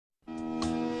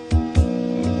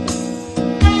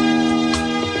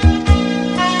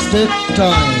Take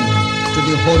time to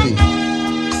be holy.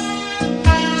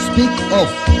 Speak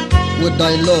oft with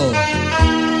thy Lord.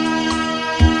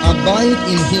 Abide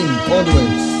in him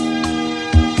always,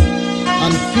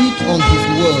 and feed on his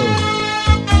word.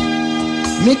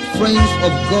 Make friends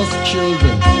of God's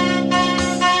children.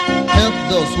 Help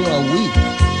those who are weak,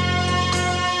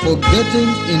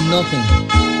 forgetting in nothing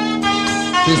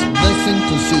his blessing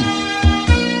to seek.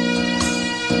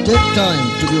 Take time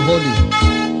to be holy.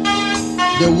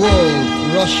 The world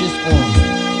rushes on.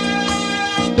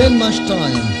 Spend much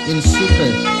time in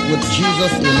secret with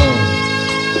Jesus alone.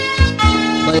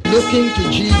 By looking to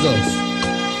Jesus,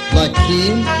 like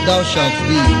him thou shalt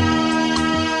be.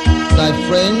 Thy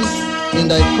friends in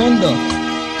thy conduct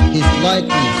his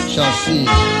likeness shall see.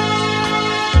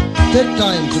 Take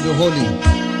time to be holy.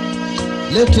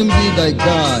 Let him be thy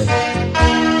guide,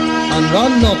 and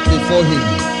run not before him,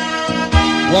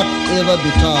 whatever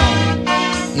betide.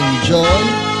 In joy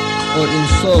or in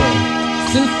sorrow,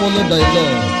 still follow thy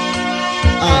Lord,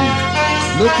 and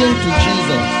looking to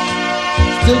Jesus,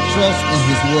 still trust in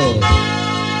his word.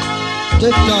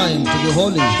 Take time to be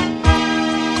holy.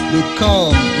 Be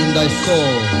calm in thy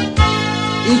soul.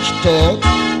 Each thought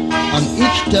and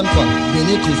each temper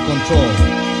beneath his control.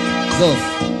 Thus,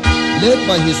 led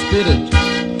by his Spirit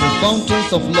to fountains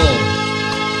of love,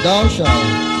 thou shalt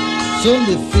soon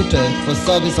be fitted for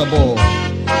service above.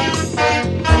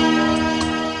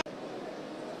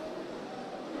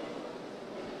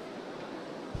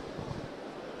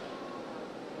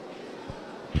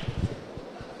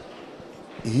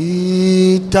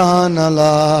 Eternal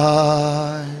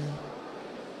life,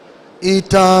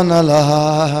 eternal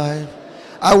life.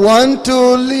 I want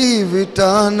to live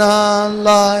eternal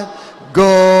life.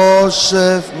 God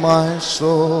save my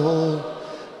soul.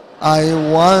 I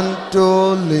want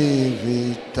to live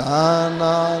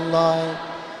eternal life.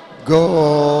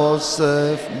 God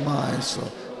save my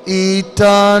soul.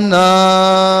 Eternal,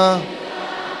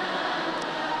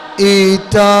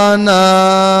 eternal.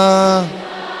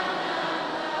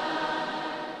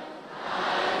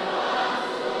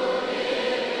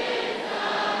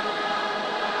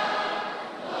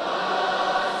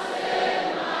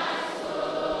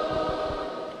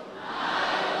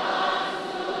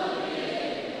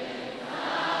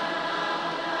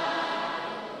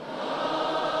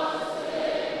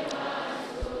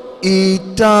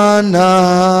 Eternal,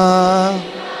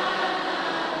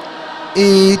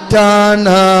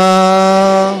 eternal.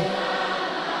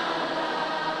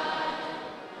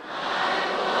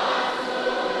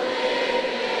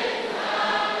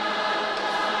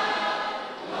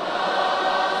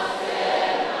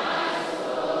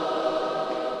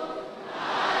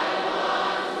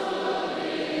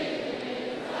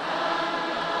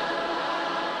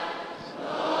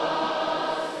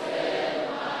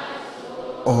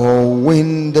 Oh,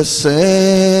 when the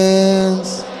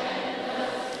saints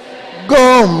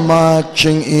go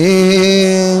marching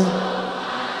in,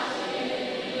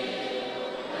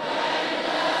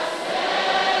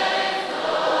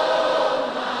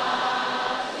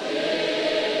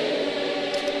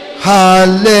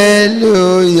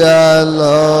 hallelujah,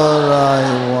 Lord, I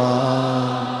want.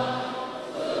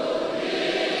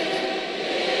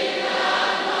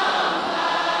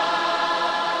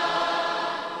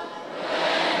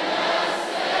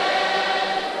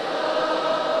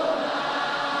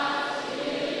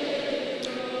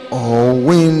 Oh,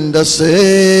 when the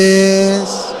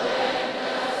saints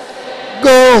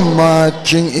go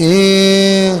marching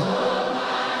in,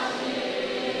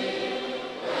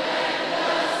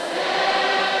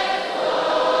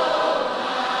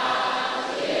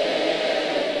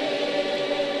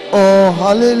 oh,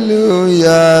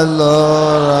 hallelujah,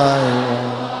 Lord, I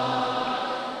want.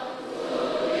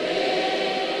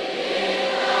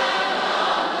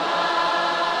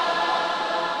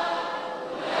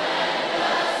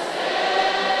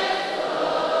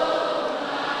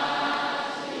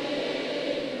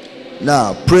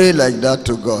 Now, pray like that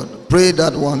to God. Pray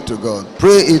that one to God.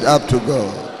 Pray it up to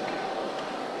God.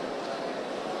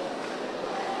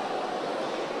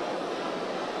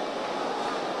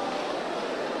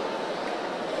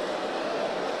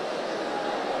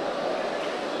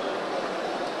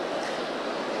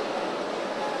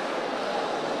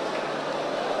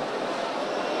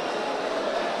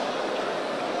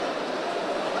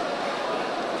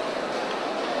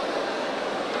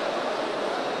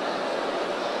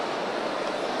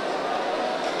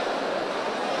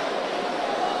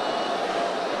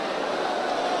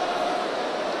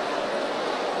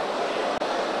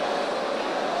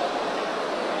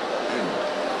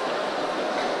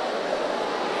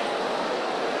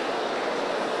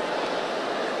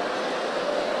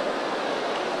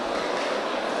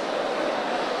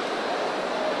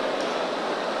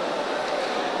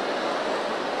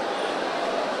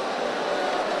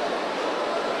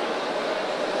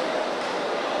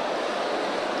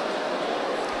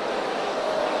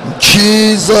 In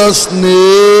Jesus'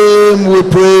 name we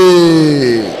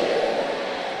pray.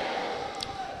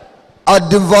 A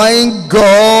divine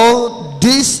God,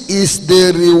 this is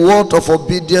the reward of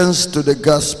obedience to the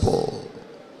gospel: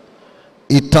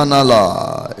 eternal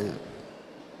life.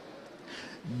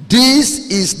 This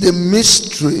is the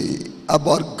mystery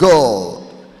about God,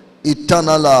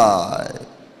 eternal life.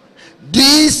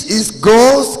 This is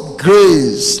God's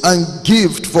grace and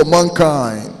gift for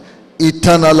mankind,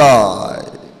 eternal life.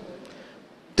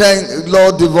 Thank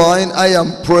Lord divine, I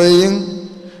am praying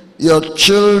your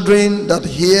children that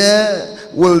here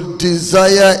will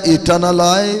desire eternal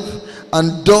life,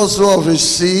 and those who have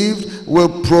received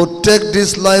will protect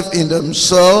this life in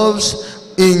themselves,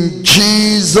 in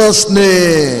Jesus'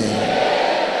 name.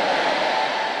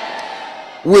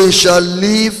 We shall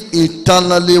live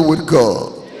eternally with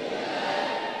God,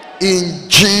 in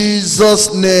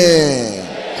Jesus' name.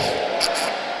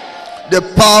 The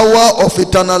power of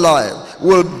eternal life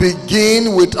will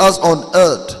begin with us on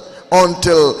earth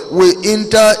until we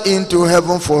enter into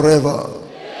heaven forever.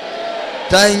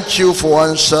 Thank you for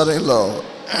answering, Lord.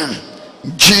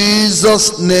 In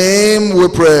Jesus' name we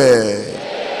pray.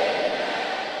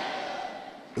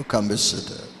 You can be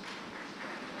seated.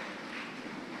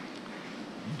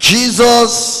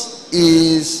 Jesus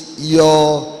is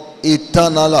your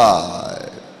eternal life.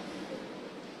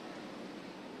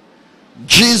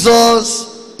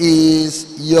 Jesus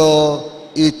is your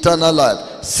eternal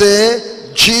life.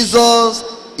 Say, Jesus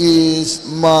is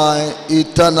my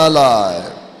eternal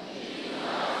life.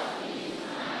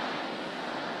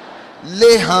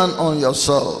 Lay hand on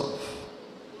yourself.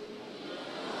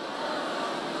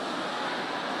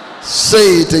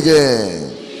 Say it again.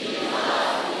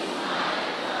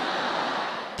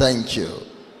 Thank you.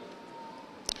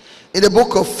 In the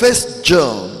book of 1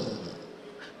 John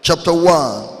chapter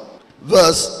 1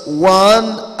 verse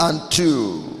 1 and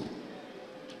 2.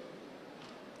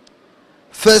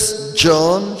 1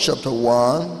 John chapter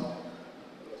 1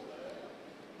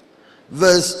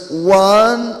 verse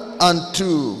 1 and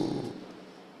 2.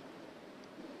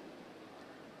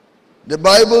 The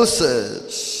Bible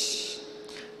says,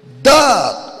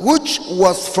 that which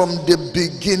was from the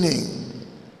beginning,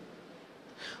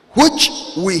 which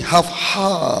we have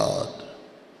heard,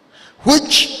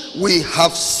 which we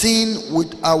have seen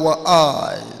with our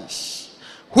eyes,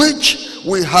 which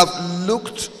we have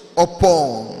looked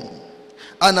upon,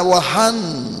 and our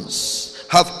hands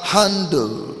have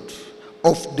handled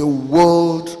of the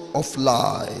word of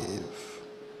life.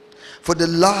 For the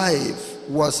life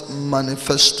was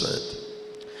manifested,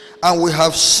 and we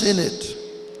have seen it,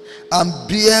 and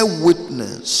bear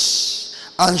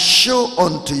witness, and show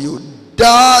unto you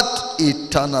that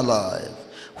eternal life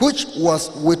which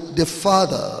was with the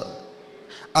Father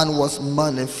and was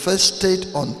manifested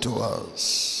unto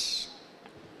us.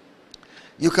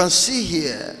 You can see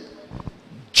here,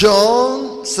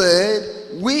 John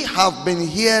said, we have been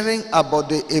hearing about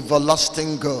the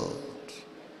everlasting God.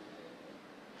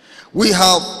 We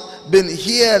have been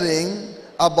hearing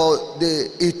about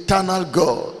the eternal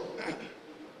God.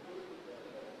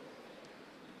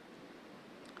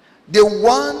 The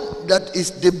one that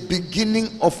is the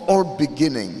beginning of all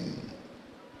beginning.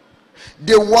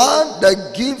 The one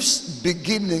that gives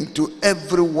beginning to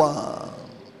everyone.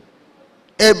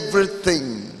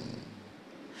 Everything.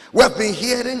 We have been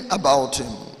hearing about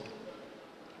him.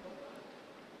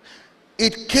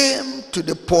 It came to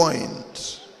the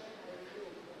point.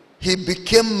 He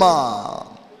became man.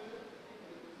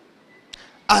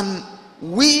 And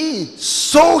we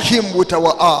saw him with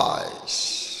our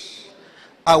eyes.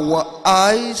 Our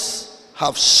eyes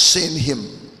have seen him,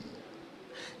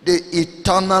 the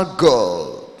eternal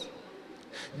God,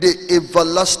 the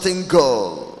everlasting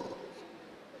God.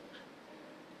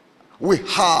 We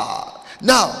heard.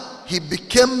 Now he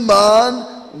became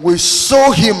man. We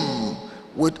saw him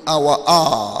with our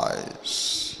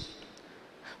eyes,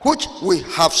 which we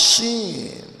have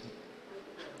seen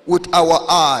with our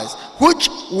eyes, which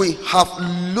we have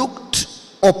looked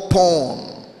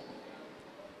upon.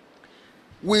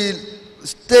 We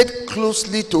stayed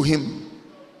closely to him.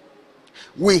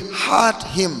 We heard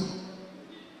him.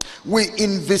 We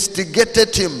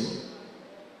investigated him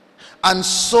and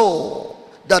saw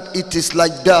that it is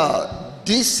like that.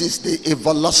 This is the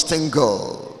everlasting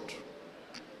God.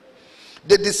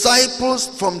 The disciples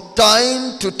from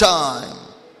time to time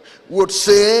would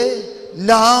say,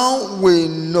 now we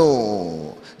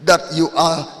know that you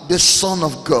are the Son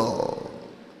of God.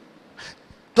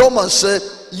 Thomas said,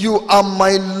 you are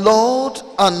my Lord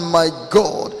and my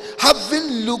God.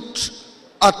 Having looked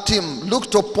at him,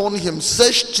 looked upon him,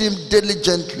 searched him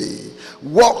diligently,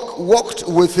 walked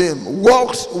with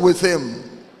him,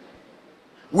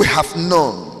 we have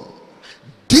known.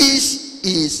 This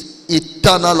is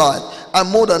eternal life. And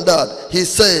more than that, he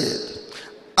said,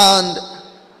 and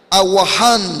our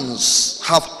hands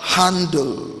have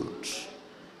handled.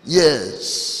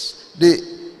 Yes,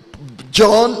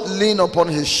 John leaned upon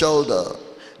his shoulder.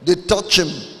 They touch him.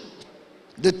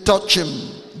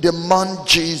 The man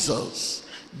Jesus,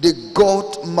 the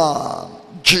God man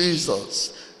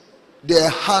Jesus. Their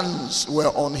hands were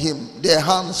on him. Their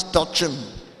hands touch him,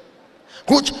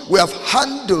 which we have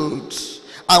handled.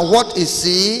 And what is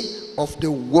he? Of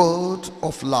the word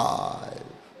of life.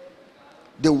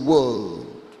 The word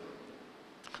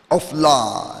of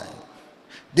life.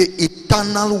 The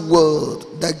eternal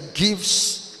word that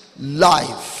gives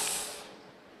life.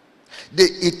 The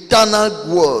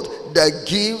eternal word that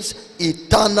gives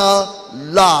eternal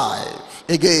life.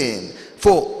 Again,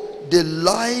 for the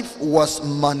life was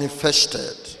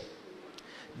manifested.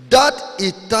 That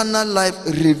eternal life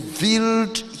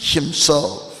revealed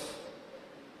himself.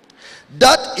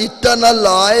 That eternal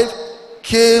life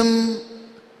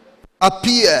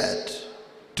appeared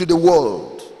to the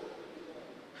world.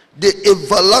 The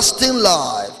everlasting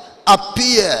life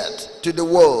appeared to the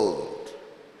world.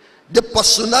 The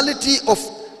personality of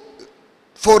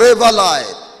forever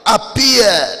life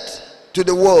appeared to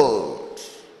the world.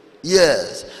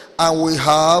 Yes, and we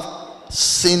have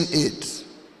seen it.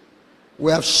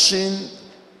 We have seen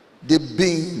the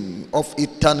being of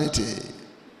eternity.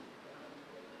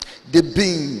 The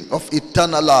being of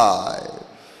eternal life.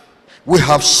 We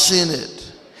have seen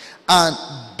it and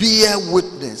bear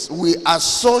witness. We are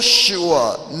so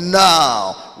sure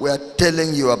now. We are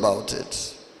telling you about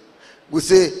it. We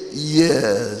say,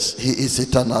 yes, he is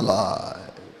eternal life.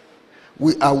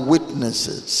 We are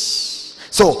witnesses.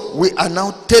 So we are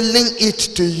now telling it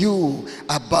to you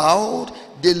about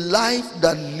the life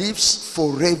that lives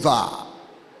forever.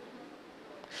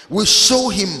 We show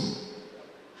him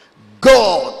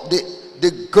God,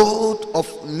 the God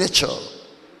of nature,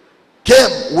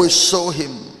 came. We show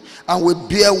him and we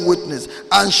bear witness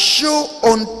and show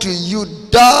unto you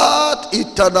that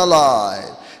eternal life.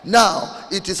 Now,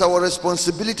 it is our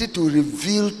responsibility to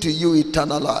reveal to you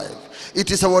eternal life.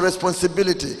 It is our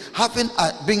responsibility, having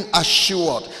been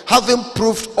assured, having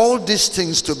proved all these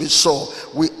things to be so,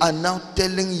 we are now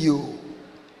telling you.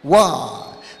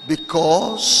 Why?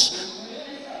 Because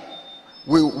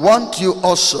we want you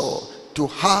also to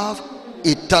have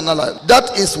eternal life.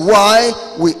 That is why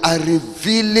we are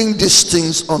revealing these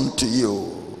things unto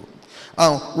you,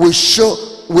 and we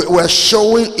are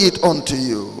showing it unto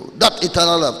you. That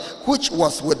eternal life which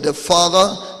was with the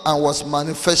Father and was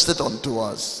manifested unto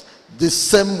us. The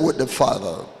same with the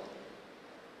Father.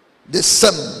 The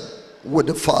same with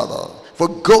the Father. For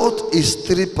God is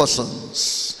three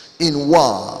persons in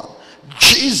one.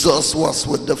 Jesus was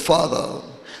with the Father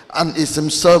and is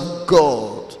himself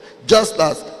God. Just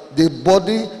as the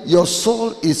body, your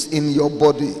soul is in your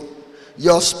body,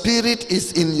 your spirit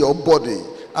is in your body,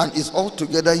 and is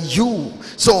altogether you.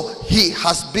 So he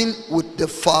has been with the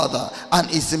Father and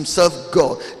is himself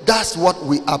God. That's what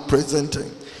we are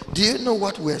presenting. Do you know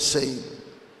what we're saying?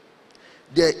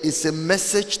 There is a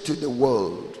message to the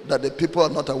world that the people are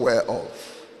not aware of,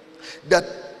 that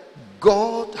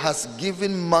God has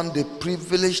given man the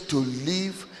privilege to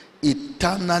live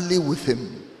eternally with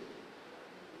him.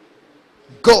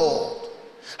 God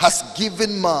has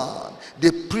given man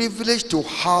the privilege to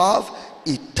have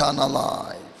eternal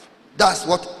life. That's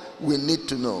what we need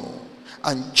to know.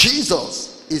 And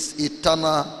Jesus is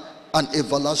eternal and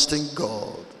everlasting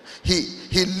God.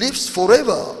 He lives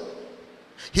forever.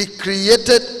 He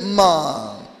created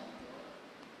man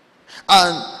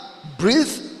and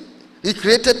breathed. He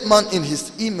created man in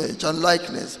his image and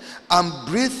likeness and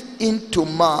breathed into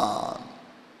man.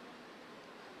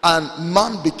 And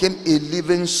man became a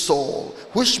living soul,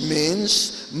 which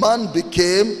means man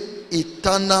became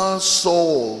eternal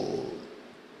soul.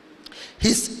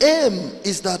 His aim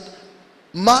is that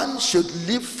man should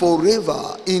live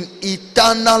forever in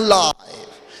eternal life.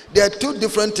 There are two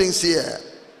different things here.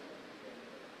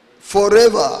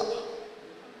 Forever,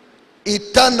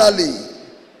 eternally,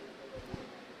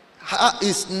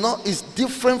 is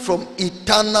different from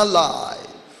eternal life.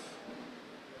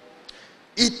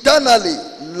 Eternally,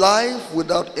 life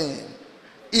without end.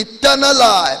 Eternal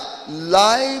life,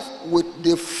 life with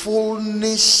the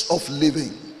fullness of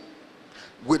living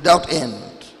without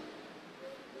end.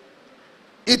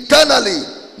 Eternally,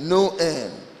 no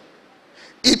end.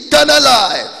 Eternal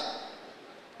life,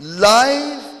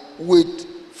 life with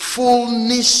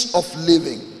fullness of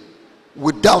living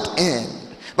without end.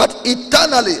 But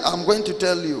eternally, I'm going to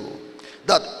tell you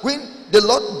that when the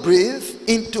Lord breathed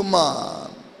into man,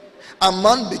 and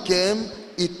man became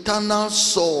eternal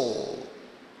soul,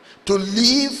 to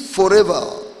live forever.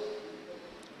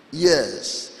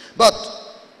 Yes, but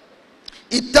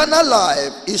eternal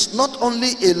life is not only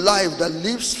a life that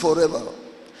lives forever,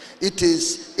 it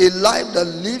is a life that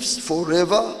lives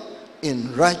forever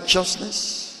in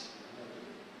righteousness,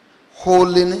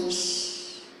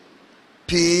 holiness,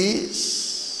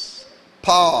 peace,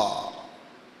 power,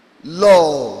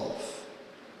 love,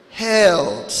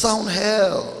 health, sound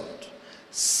health,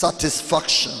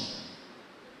 satisfaction,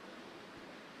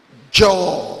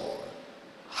 joy,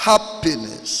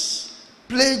 happiness,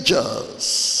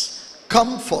 pleasures,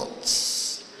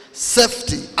 comforts,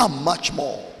 safety, and much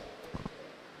more.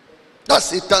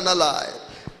 That's eternal life.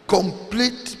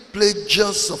 Complete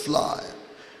pleasures of life.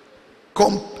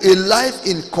 A life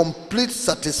in complete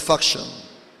satisfaction.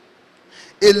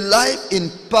 A life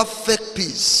in perfect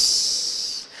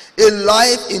peace. A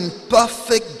life in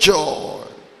perfect joy.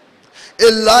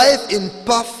 A life in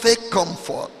perfect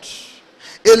comfort.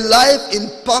 A life in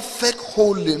perfect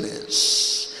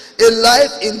holiness. A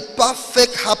life in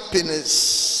perfect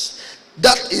happiness.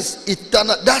 That is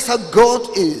eternal. That's how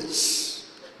God is.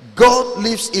 God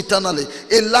lives eternally.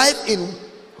 A life in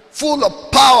full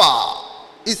of power.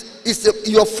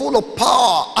 You're full of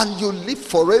power and you live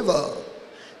forever.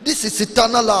 This is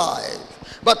eternal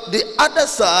life. But the other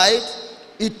side,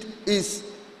 it is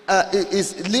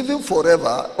living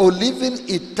forever or living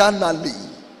eternally.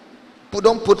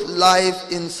 Don't put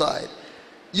life inside.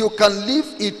 You can live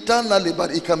eternally,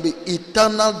 but it can be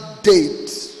eternal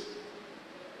death.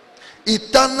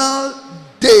 Eternal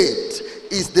death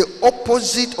is the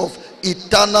opposite of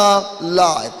eternal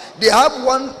life. They have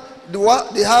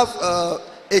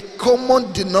a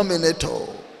common denominator,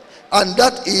 and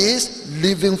that is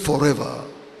living forever.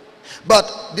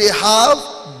 But they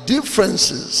have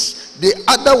differences. The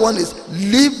other one is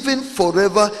living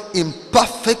forever in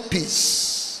perfect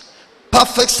peace,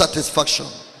 perfect satisfaction,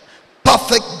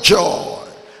 perfect joy,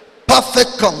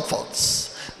 perfect comforts.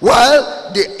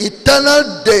 While the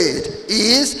eternal death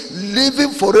is living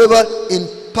forever in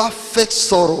perfect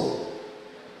sorrow,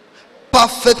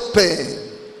 perfect pain,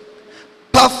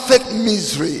 perfect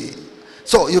misery.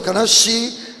 So you cannot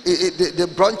see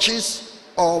the branches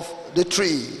of the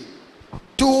tree.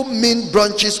 Two main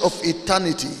branches of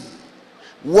eternity.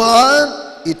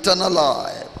 One, eternal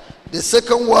life. The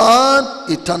second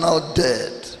one, eternal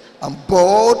death. And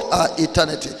both are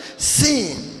eternity.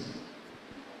 Sin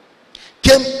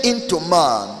came into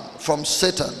man from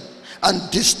Satan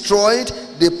and destroyed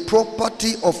the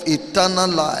property of eternal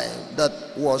life that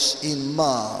was in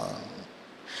man,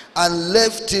 and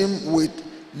left him with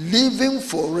living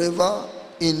forever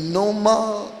in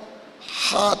normal,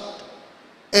 hard,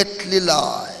 earthly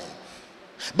life.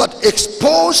 But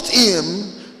exposed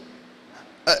him,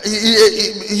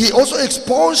 he also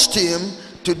exposed him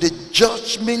to the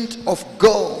judgment of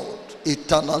God,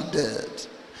 eternal death.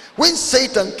 When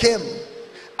Satan came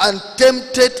and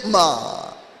tempted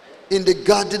man in the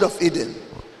Garden of Eden,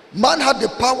 man had the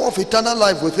power of eternal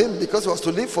life with him because he was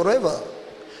to live forever.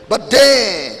 But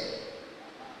then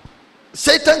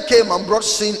Satan came and brought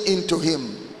sin into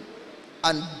him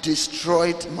and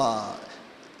destroyed man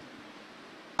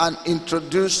and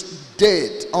introduced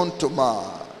death unto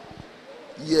man.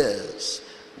 Yes,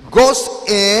 God's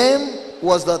aim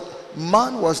was that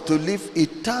man was to live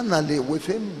eternally with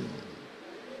him.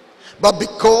 But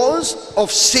because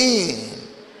of sin,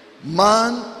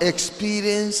 man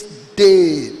experienced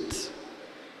death,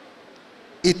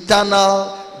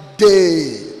 eternal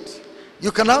death.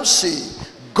 You can now see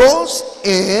God's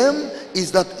aim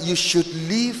is that you should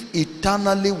live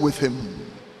eternally with him.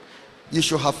 You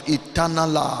should have eternal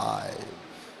life.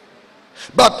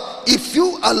 But if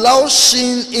you allow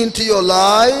sin into your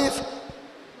life,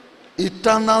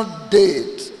 eternal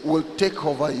death will take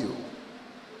over you.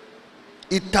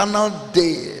 Eternal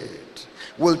death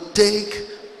will take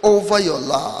over your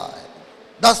life.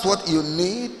 That's what you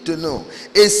need to know.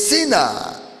 A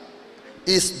sinner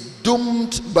is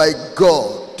doomed by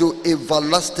God to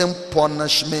everlasting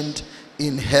punishment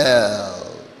in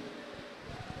hell.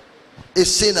 A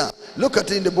sinner. Look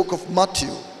at it in the book of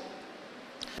Matthew,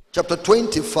 chapter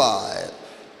 25.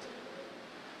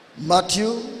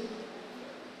 Matthew,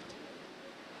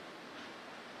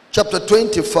 chapter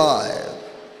 25.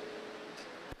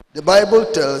 The Bible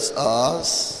tells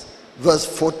us, verse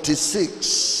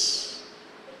 46,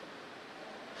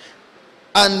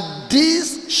 and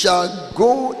these shall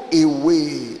go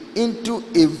away into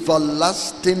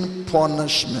everlasting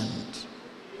punishment,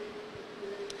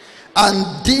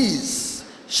 and these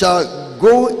shall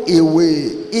go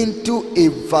away into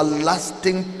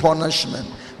everlasting punishment.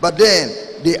 But then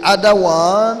the other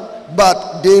one,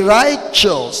 but the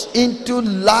righteous into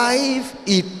life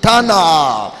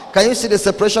eternal. Can you see the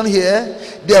separation here?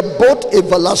 They are both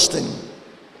everlasting,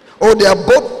 or they are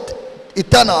both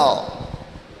eternal.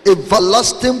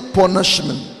 Everlasting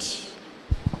punishment,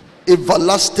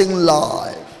 everlasting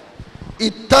life.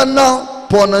 Eternal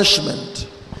punishment,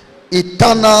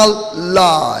 eternal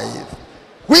life.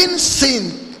 When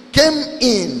sin came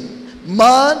in,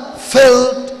 man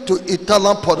fell to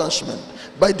eternal punishment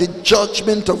by the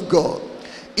judgment of God.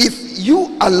 If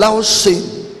you allow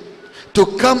sin to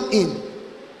come in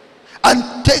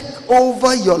and take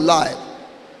over your life,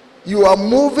 you are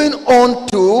moving on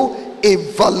to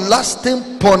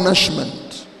everlasting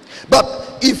punishment.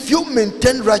 But if you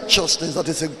maintain righteousness that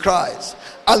is in Christ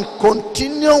and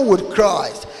continue with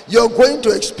Christ, you're going to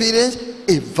experience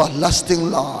everlasting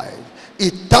life,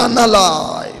 eternal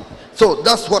life. So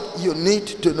that's what you need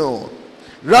to know.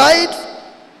 Right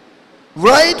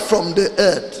from the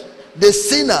earth, the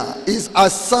sinner is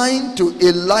assigned to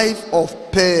a life of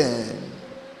pain,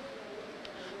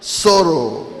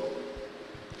 sorrow,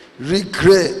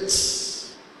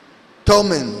 regrets,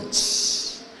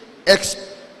 torments,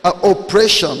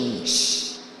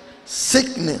 oppressions,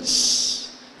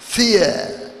 sickness,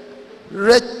 fear,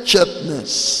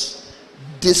 wretchedness,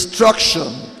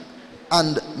 destruction,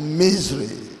 and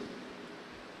misery.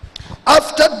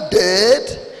 After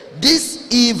death, these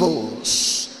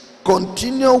evils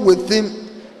continue with him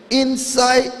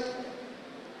inside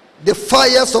the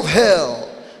fires of hell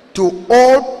to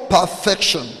all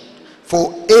perfection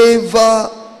forever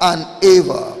and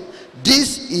ever.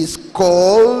 This is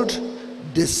called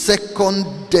the second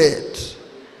death,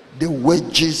 the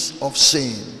wages of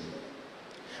sin.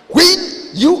 When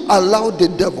you allow the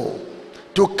devil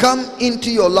to come into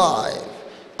your life,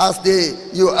 as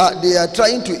they are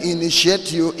trying to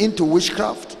initiate you into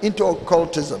witchcraft, into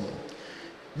occultism,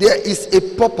 there is a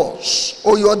purpose.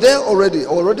 Or you are there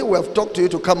already we have talked to you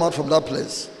to come out from that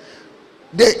place.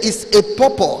 There is a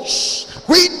purpose.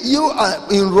 When you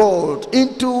are enrolled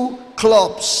into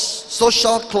clubs,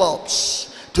 social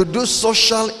clubs, to do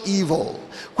social evil,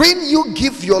 when you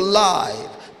give your life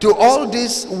to all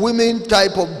this women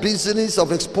type of business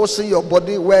of exposing your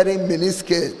body, wearing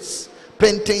miniskirts,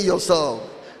 painting yourself,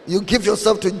 you give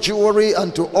yourself to jewelry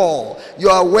and to all, you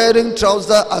are wearing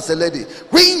trousers as a lady.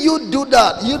 When you do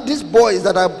that, these boys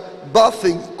that are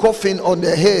bathing, coughing on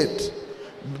their head,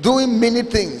 doing many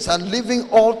things and living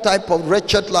all type of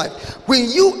wretched life, when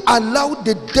you allow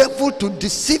the devil to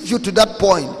deceive you to that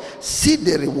point, see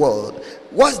the reward.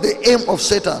 What's the aim of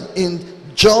Satan? In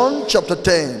John chapter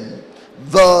 10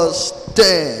 verse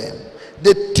 10,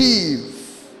 the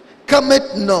thief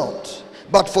cometh not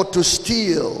but for to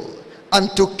steal and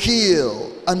to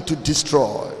kill and to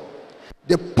destroy.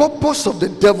 The purpose of the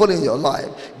devil in your life,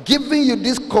 giving you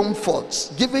these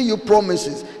comforts, giving you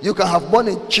promises. You can have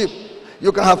money cheap,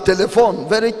 you can have telephone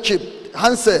very cheap,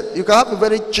 handset you can have it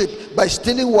very cheap by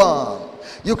stealing one.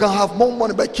 You can have more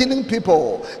money by killing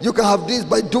people. You can have this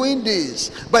by doing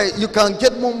this. You can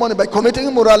get more money by committing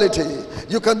immorality.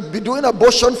 You can be doing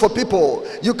abortion for people.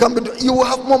 You will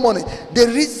have more money. The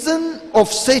reason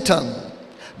of Satan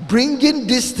bringing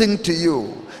this thing to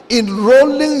you,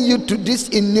 enrolling you to this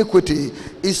iniquity,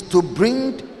 is to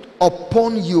bring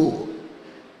upon you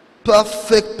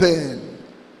perfect pain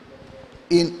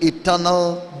in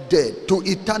eternal death, to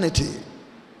eternity,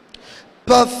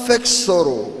 perfect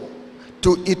sorrow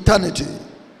to eternity,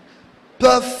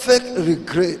 perfect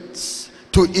regrets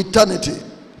to eternity,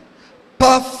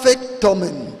 perfect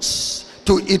torments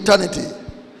to eternity,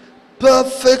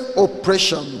 perfect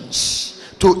oppressions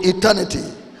to eternity,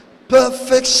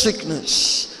 perfect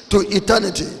sickness to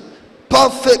eternity,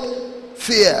 perfect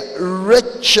fear,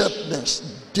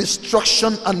 wretchedness,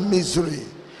 destruction, and misery.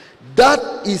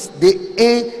 That is the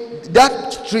end.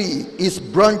 That tree is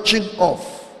branching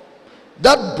off.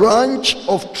 That branch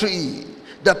of tree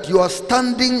that you are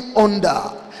standing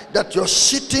under, that you're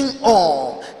sitting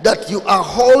on, that you are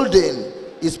holding,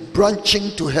 is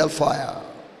branching to hellfire,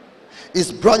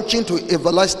 is branching to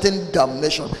everlasting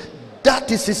damnation.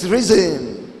 That is his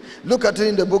reason. Look at it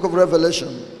in the book of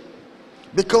Revelation.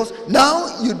 Because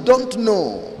now you don't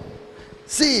know.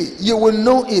 See, you will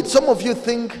know it. Some of you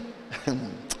think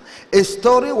a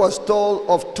story was told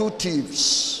of two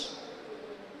thieves.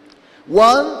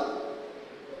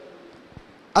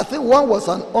 I think one was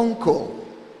an uncle.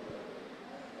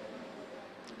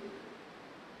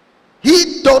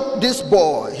 He taught this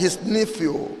boy, his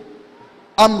nephew,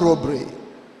 armed robbery.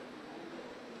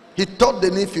 He taught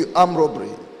the nephew armed robbery.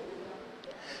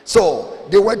 So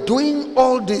they were doing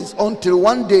all this until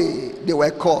one day they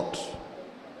were caught.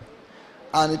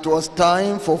 And it was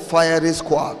time for fiery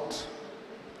squad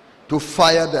to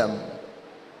fire them.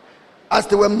 As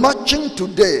they were marching to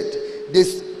death,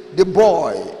 the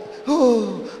boy,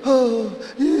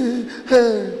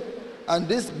 and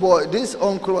this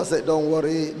uncle was said, don't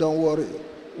worry, don't worry.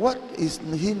 What is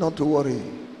he not to worry?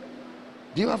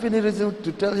 Do you have any reason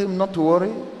to tell him not to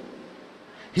worry?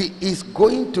 He is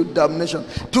going to damnation.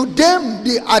 To them,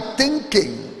 they are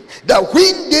thinking that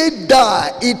when they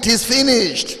die, it is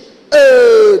finished.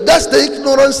 That's the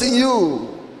ignorance in you.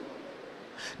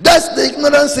 That's the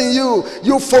ignorance in you.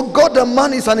 You forgot the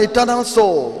man is an eternal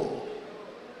soul.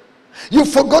 You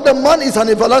forgot the man is an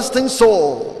everlasting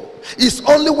soul. It's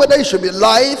only whether it should be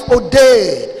life or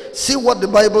dead. See what the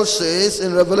Bible says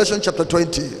in Revelation chapter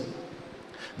 20,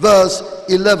 verse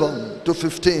 11 to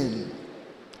 15.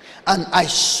 And I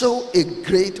saw a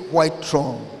great white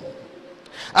throne,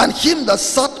 and him that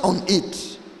sat on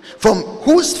it, from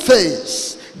whose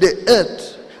face the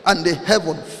earth and the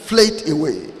heaven fled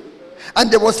away,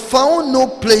 and there was found no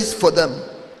place for them.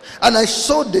 And I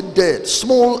saw the dead,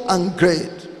 small and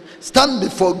great, stand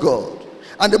before God,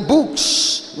 and the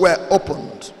books were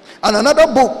opened, and another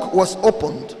book was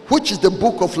opened, which is the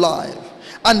book of life.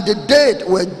 And the dead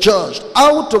were judged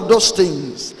out of those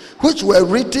things which were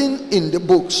written in the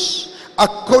books,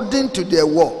 according to their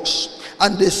works.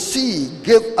 And the sea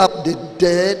gave up the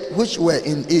dead which were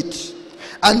in it,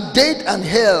 and death and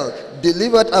hell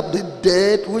delivered up the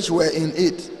dead which were in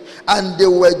it, and they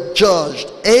were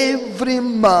judged every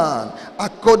man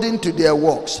according to their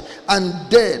works. And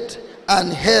death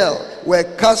and hell were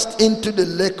cast into the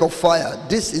lake of fire.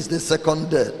 This is the second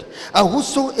death. And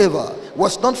whosoever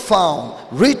was not found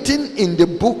written in the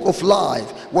book of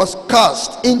life was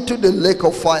cast into the lake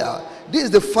of fire. This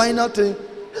is the final thing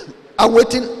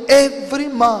awaiting every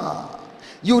man.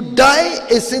 You die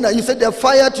a sinner, you said they're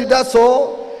fired to that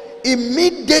soul,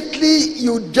 immediately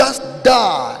you just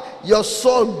die, your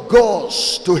soul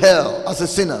goes to hell as a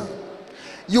sinner.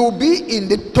 You'll be in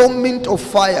the torment of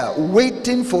fire,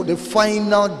 waiting for the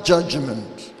final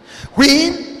judgment,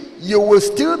 when you will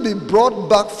still be brought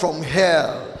back from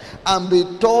hell and be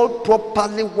told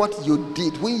properly what you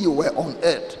did when you were on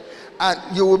earth. And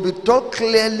you will be told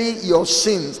clearly your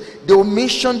sins. They will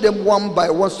mention them one by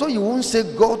one, so you won't say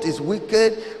God is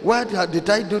wicked. What did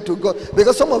I do to God?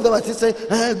 Because some of them are still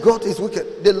saying, God is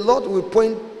wicked. The Lord will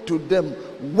point to them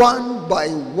one by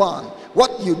one.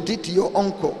 What you did to your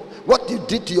uncle, what you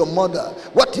did to your mother,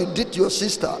 what you did to your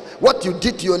sister, what you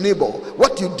did to your neighbor,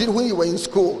 what you did when you were in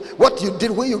school, what you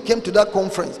did when you came to that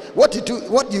conference, what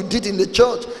you did in the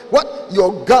church, what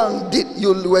your gang did.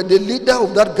 You were the leader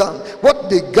of that gang. What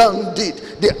the gang did,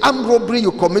 the armed robbery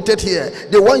you committed here,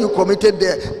 the one you committed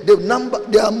there,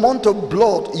 the amount of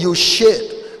blood you shed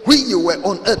when you were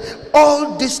on earth,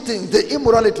 all these things, the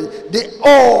immorality,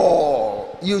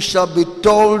 all you shall be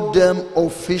told them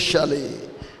officially,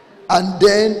 and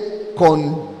then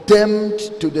condemned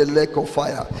to the lake of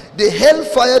fire. The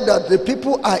hellfire that the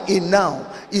people are in now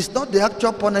is not the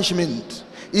actual punishment.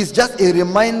 It's just a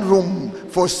remind room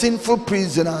for sinful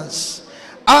prisoners.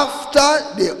 After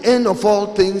the end of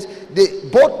all things,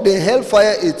 both the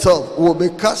hellfire itself will be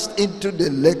cast into the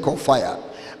lake of fire,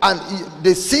 and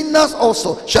the sinners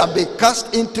also shall be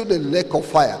cast into the lake of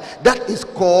fire. That is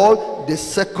called the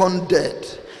second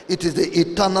death. It is the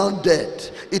eternal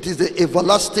death. It is the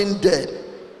everlasting death.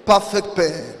 Perfect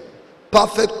pain,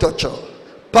 perfect torture,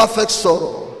 perfect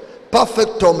sorrow,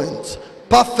 perfect torment,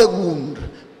 perfect wound,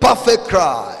 perfect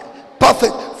cry,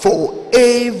 perfect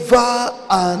forever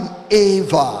and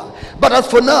ever. But as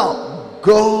for now,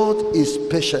 God is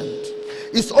patient.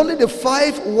 It's only the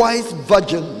 5 wise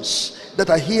virgins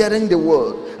that are hearing the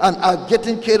word and are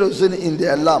getting kerosene in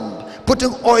their lamp,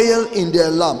 putting oil in their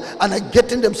lamp, and are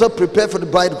getting themselves prepared for the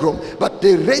bridegroom. But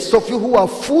the rest of you who are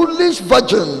foolish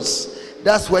virgins,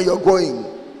 that's where you're going.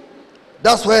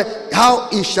 That's where how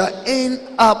it shall end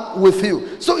up with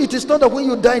you. So it is not that when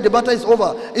you die the matter is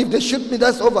over. If they shoot me,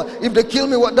 that's over. If they kill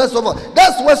me, that's over.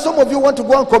 That's why some of you want to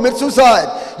go and commit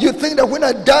suicide. You think that when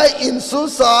I die in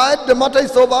suicide the matter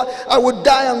is over. I will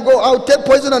die and go, I'll take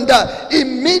poison and die.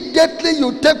 Immediately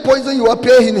you take poison, you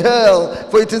appear in hell,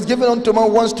 for it is given unto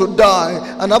man once to die,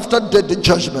 and after death the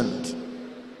judgment.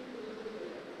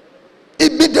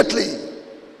 Immediately.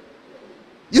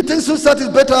 You think suicide is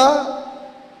better?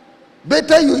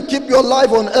 Better you keep your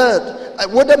life on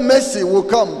earth, whether mercy will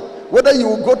come, whether you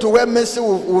will go to where mercy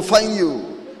will find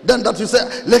you, than that you say,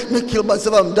 let me kill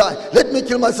myself and die. Let me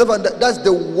kill myself and die. That's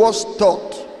the worst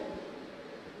thought.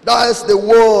 That's the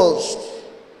worst.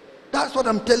 That's what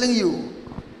I'm telling you.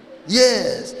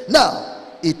 Yes. Now,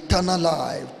 eternal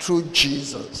life through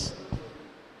Jesus.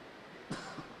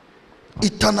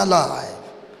 Eternal life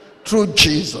through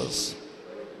Jesus.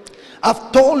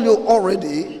 I've told you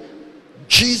already,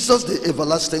 Jesus, the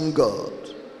everlasting God,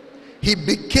 he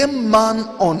became man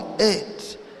on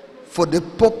earth for the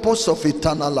purpose of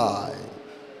eternal life.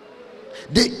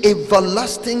 The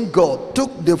everlasting God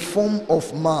took the form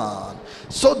of man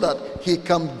so that he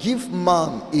can give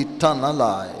man eternal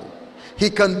life. He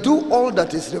can do all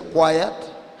that is required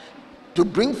to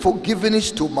bring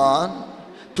forgiveness to man,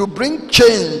 to bring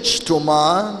change to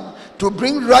man, to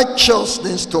bring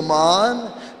righteousness to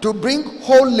man, to bring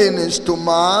holiness to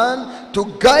man, to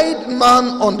guide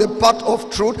man on the path of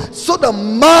truth, so that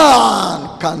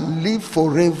man can live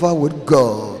forever with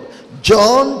God.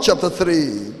 John chapter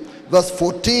 3, verse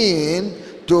 14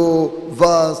 to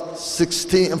verse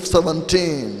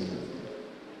 17.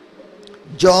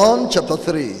 John chapter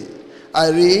 3, I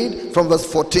read from verse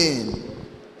 14.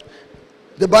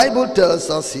 The Bible tells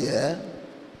us here,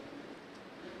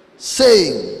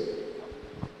 saying,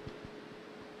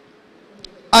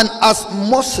 and as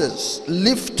Moses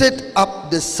lifted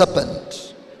up the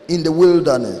serpent in the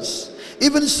wilderness,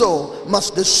 even so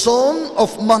must the Son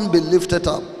of Man be lifted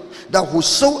up, that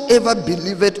whosoever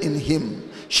believeth in him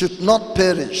should not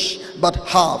perish, but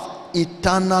have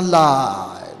eternal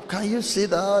life. Can you see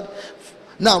that?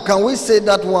 Now, can we say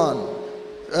that one?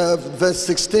 Verse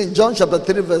 16, John chapter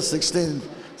 3, verse 16.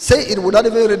 Say it without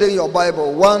even reading your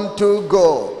Bible. 1, 2,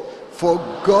 go. For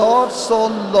God so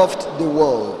loved the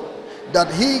world, that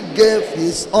he gave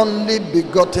his only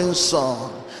begotten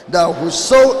Son, that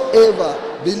whosoever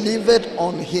believeth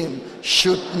on him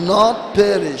should not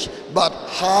perish, but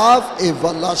have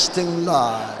everlasting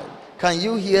life. Can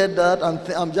you hear that?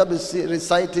 I'm just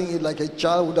reciting it like a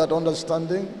child without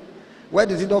understanding. Why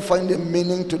did he not find a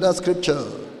meaning to that scripture?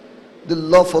 The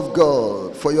love of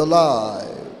God for your life,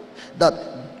 that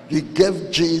he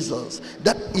gave Jesus,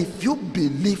 that if you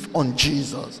believe on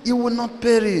Jesus, you will not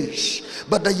perish,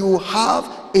 but that you will have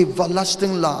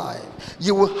everlasting life.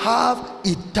 You will have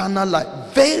eternal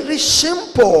life. Very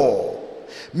simple.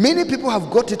 Many people have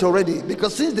got it already,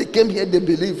 because since they came here, they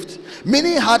believed.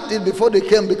 Many had it before they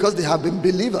came because they have been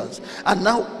believers, and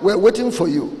now we're waiting for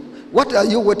you. What are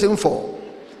you waiting for?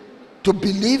 To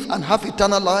believe and have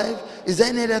eternal life? Is there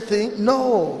any other thing?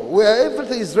 No. Where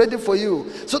everything is ready for you,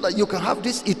 so that you can have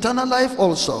this eternal life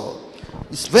also.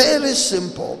 It's very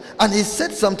simple. And he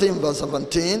said something in verse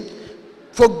 17.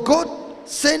 For God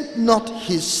sent not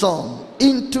his Son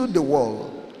into the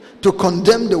world to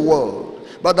condemn the world,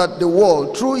 but that the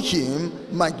world through him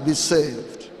might be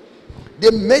saved.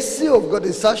 The mercy of God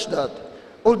is such that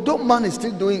although man is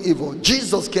still doing evil,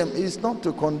 Jesus came. It's not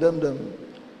to condemn them.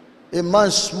 A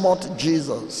man smote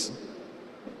Jesus,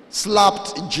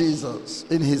 slapped Jesus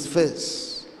in his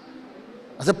face.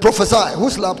 I said, prophesy, who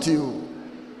slapped you?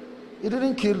 He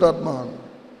didn't kill that man.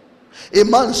 A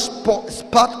man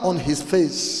spat on his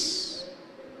face.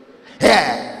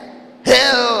 Hail,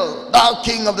 hail, thou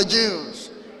King of the Jews.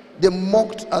 They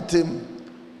mocked at him.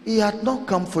 He had not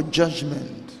come for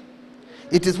judgment.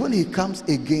 It is when he comes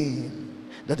again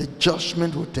that the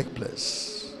judgment will take place.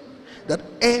 That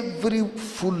every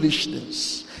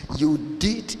foolishness you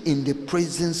did in the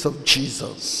presence of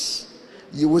Jesus,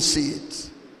 you will see it.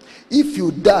 If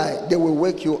you die, they will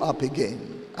wake you up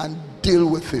again and deal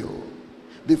with you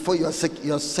before you are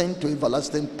sent to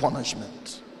everlasting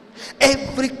punishment.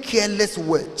 Every careless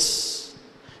word,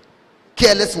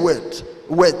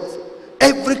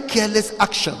 every careless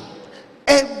action,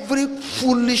 every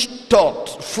foolish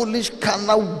thought, foolish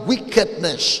carnal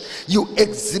wickedness you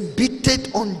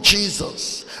exhibited on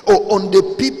Jesus or on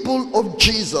the people of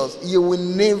Jesus, you will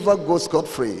never go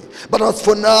scot-free. But as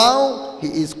for now, he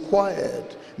is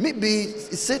quiet. Maybe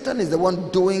Satan is the one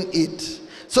doing it,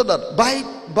 so that by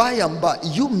and by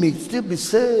you may still be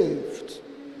saved.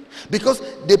 Because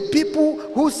the people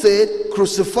who said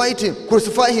crucify him,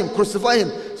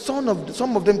 some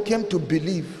of them came to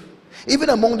believe. Even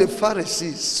among the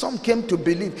Pharisees, some came to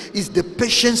believe. It's the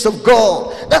patience of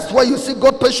God. That's why you see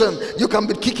God patient. You can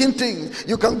be kicking things.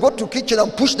 You can go to kitchen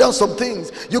and push down some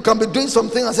things. You can be doing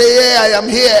something and say, yeah, I am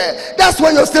here. That's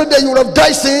why you're still there. You would have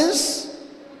died since.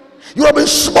 You have been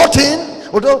smarting.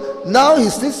 Although now he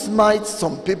still smites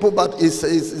some people, but he's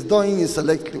doing it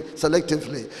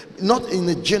selectively, not in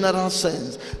a general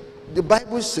sense. The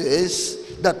Bible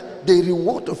says that the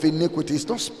reward of iniquity is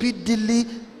not speedily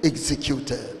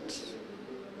executed.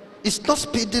 It's not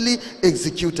speedily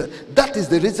executed. That is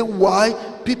the reason why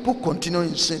people continue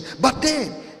in sin. But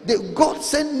then God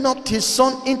sent not his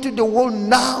Son into the world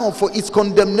now for its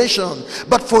condemnation,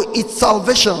 but for its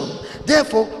salvation.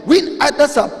 Therefore, when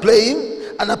others are playing,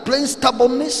 and are playing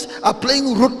stubbornness, are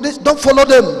playing rudeness, don't follow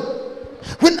them.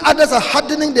 When others are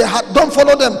hardening their heart, don't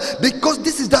follow them, because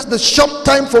this is just the short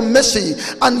time for mercy,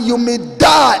 and you may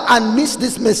die and miss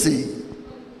this mercy.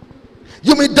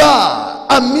 You may die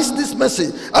and miss this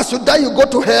mercy. As you die, you go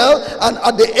to hell, and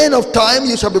at the end of time,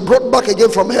 you shall be brought back again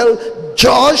from hell,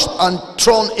 judged and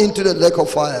thrown into the lake of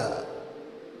fire.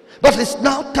 But it's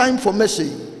now time for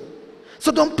mercy.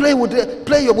 So don't play with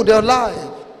their life.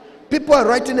 People are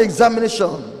writing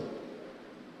examination.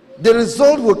 The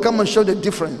result will come and show the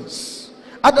difference.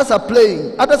 Others are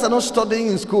playing. Others are not studying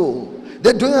in school.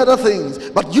 They're doing other things.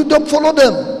 But you don't follow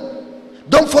them.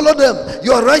 Don't follow them.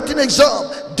 You are writing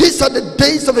exam. These are the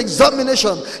days of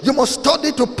examination. You must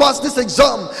study to pass this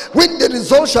exam. When the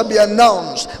result shall be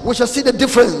announced, we shall see the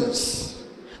difference.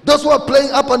 Those who are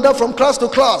playing up and down from class to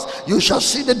class, you shall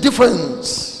see the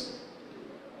difference.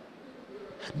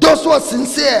 Those who are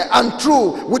sincere and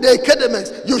true with the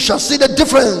academics, you shall see the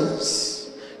difference.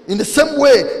 In the same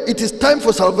way, it is time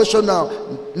for salvation now.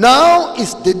 Now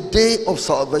is the day of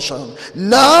salvation.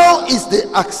 Now is the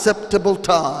acceptable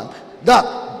time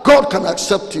that God can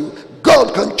accept you.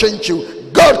 God can change you.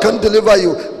 God can deliver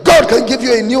you. God can give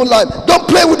you a new life. Don't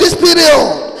play with this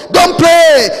period. Don't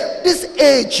play. This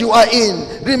age you are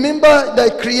in, remember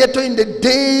the Creator in the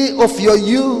day of your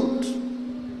youth.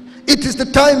 It is the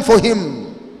time for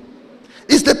Him.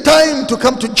 It's the time to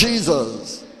come to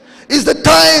Jesus. It's the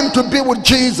time to be with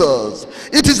Jesus.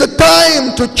 It is the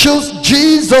time to choose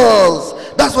Jesus.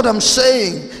 That's what I'm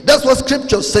saying. That's what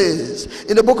Scripture says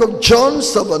in the book of John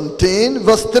 17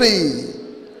 verse 3.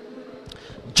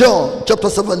 John chapter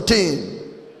 17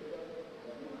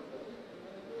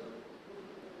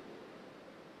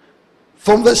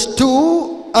 from verse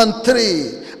 2 and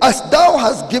 3. As thou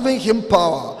hast given him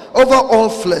power over all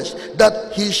flesh,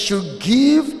 that he should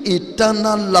give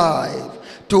eternal life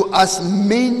to as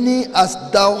many as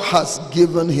thou hast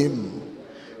given him.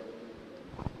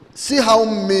 See how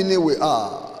many we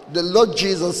are. The Lord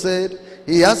Jesus said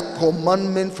he has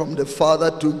commandment from the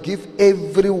Father to give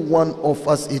every one of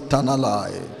us eternal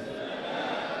life.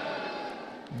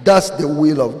 That's the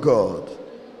will of God.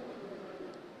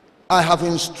 I have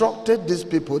instructed these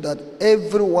people that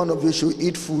every one of you should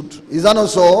eat food. Is that not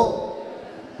so?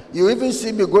 You even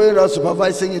see me going around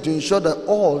supervising it to ensure that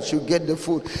all should get the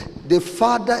food. The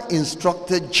Father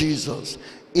instructed Jesus,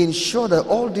 ensure that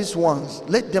all these ones,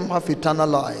 let them have eternal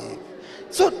life.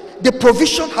 So the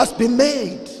provision has been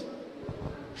made.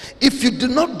 If you do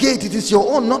not get it, it's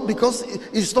your own, not because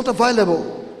it's not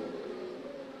available.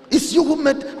 It's you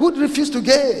who refused to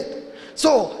get.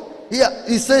 So here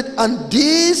he said, and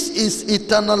this is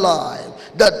eternal life,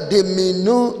 that they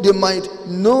might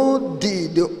know thee,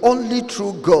 the only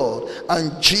true God,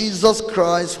 and Jesus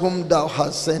Christ whom thou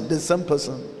hast sent. The same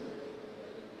person.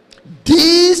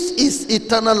 This is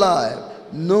eternal life.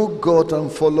 Know God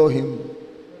and follow him.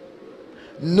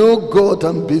 Know God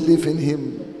and believe in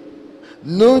him.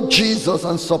 Know Jesus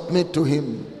and submit to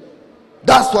him.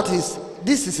 That's what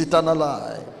this is eternal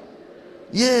life.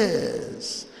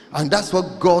 Yes. And that's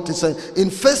what God is saying in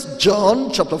 1 John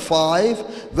chapter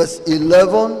 5 verse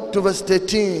 11 to verse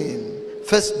 13.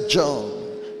 1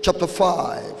 John chapter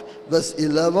 5 verse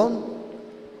 11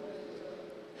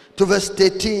 to verse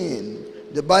 13.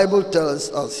 The Bible tells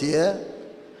us here,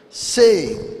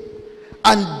 saying,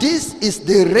 and this is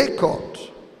the record.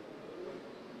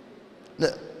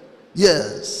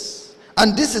 Yes.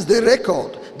 And this is the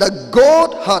record, that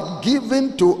God had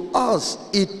given to us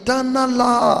eternal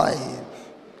life.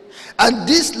 And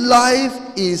this life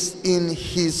is in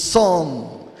his Son.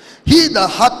 He that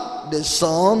hath the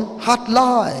Son hath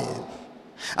life.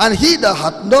 And he that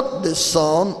hath not the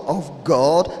Son of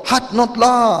God hath not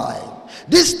life.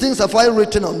 These things have I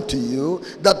written unto you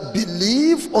that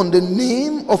believe on the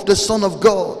name of the Son of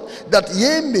God, that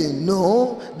ye may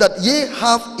know that ye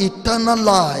have eternal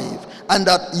life, and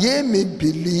that ye may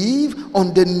believe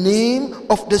on the name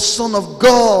of the Son of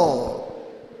God.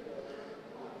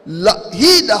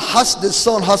 He that has the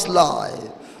Son has life.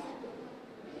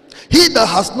 He that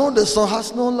has not the Son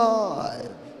has no life.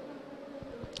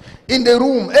 In the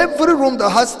room, every room that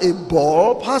has a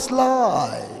bulb has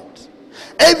light.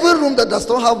 Every room that does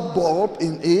not have bulb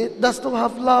in it does not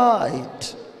have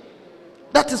light.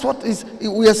 That is what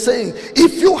we are saying.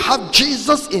 If you have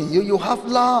Jesus in you, you have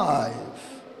life.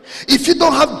 If you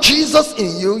don't have Jesus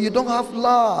in you, you don't have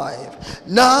life.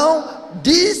 Now,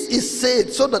 this is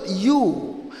said so that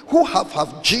you who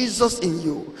have Jesus in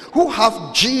you, who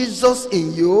have Jesus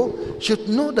in you, should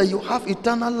know that you have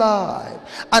eternal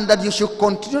life, and that you should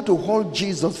continue to hold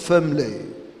Jesus firmly.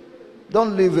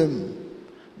 Don't leave him.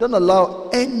 Don't allow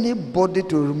anybody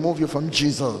to remove you from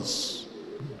Jesus.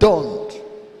 Don't.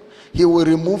 He will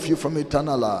remove you from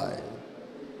eternal life.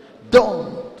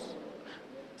 Don't.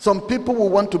 Some people will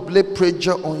want to play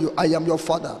pressure on you. I am your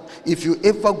father. If you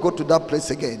ever go to that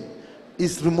place again,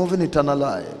 it's removing eternal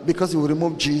life, because you will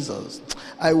remove Jesus.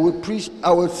 I will preach.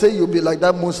 I will say you'll be like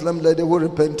that Muslim lady who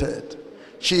repented.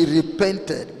 She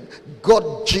repented,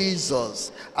 got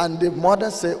Jesus, and the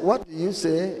mother said, "What do you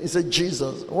say?" He said,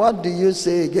 "Jesus." "What do you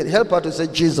say again?" Help her to say,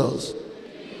 "Jesus."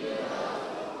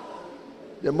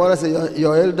 The mother said,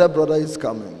 your elder brother is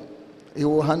coming. He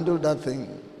will handle that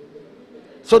thing.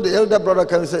 So the elder brother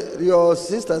can say, your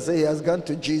sister say he has gone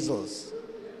to Jesus.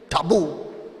 Taboo.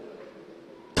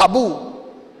 Taboo.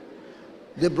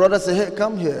 The brother say, hey,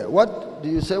 come here. What do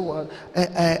you say? What?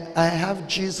 I have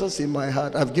Jesus in my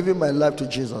heart. I've given my life to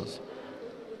Jesus.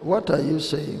 What are you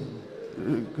saying?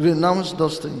 Renounce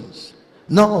those things.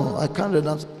 No, I can't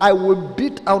renounce. I will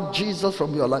beat out Jesus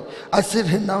from your life. I said,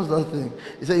 renounce that thing.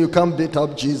 He said, you can't beat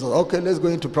out Jesus. Okay, let's go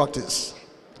into practice.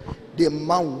 The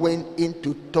man went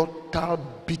into total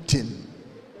beating.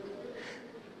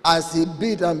 As he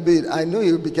beat and beat, I know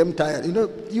he became tired. You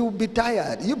know, you'll be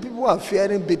tired. You people are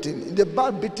fearing beating. In the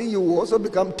bad beating, you will also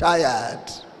become tired.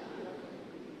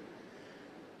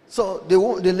 So the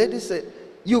lady said,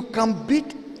 you can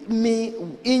beat me,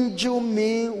 injure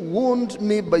me, wound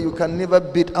me, but you can never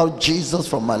beat out Jesus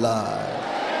from my life.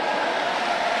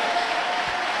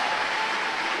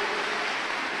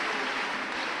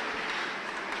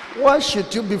 Why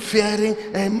should you be fearing?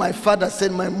 And my father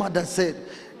said, my mother said.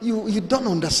 You don't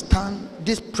understand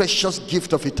this precious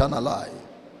gift of eternal life.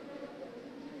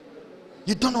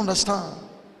 You don't understand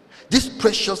this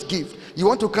precious gift. You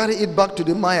want to carry it back to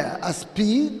the mire as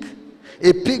pig.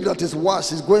 A pig that is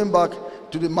washed is going back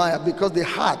to the mire because the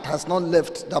heart has not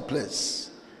left that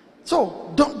place.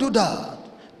 So don't do that.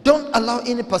 Don't allow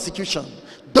any persecution.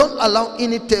 Don't allow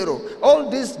any terror. All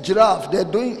this giraffe they're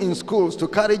doing in schools to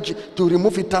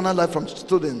remove eternal life from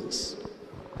students.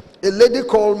 A lady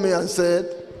called me and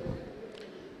said,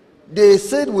 they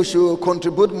said we should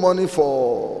contribute money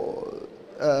for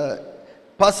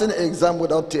passing exam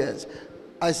without tears.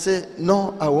 I said,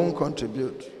 no, I won't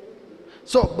contribute.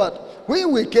 So, but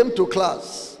when we came to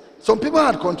class, some people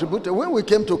had contributed. When we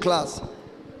came to class,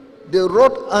 they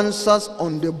wrote answers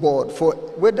on the board for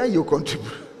whether you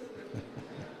contribute.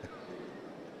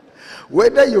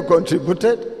 Whether you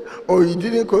contributed or you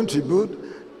didn't contribute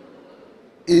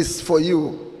is for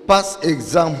you. Pass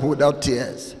exam without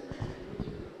tears.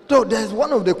 So there's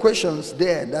one of the questions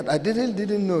there that I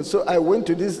didn't know. So I went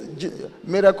to this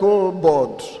miracle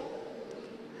board.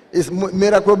 It's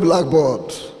miracle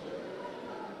blackboard.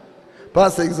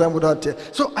 Pass exam without tears.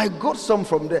 So I got some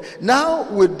from there. Now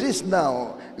with this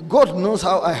now, God knows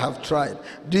how I have tried.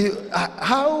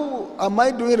 How am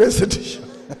I doing restitution?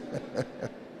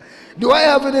 Do I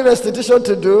have any restitution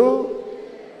to do?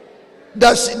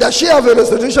 Does she have a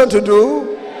restitution to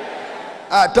do?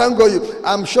 Thank God.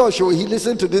 I'm sure she will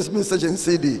listen to this message in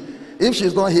CD. If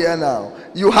she's not here now,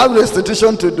 you have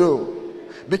restitution to do.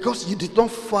 Because you did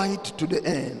not fight to the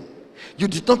end. You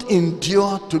did not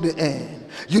endure to the end.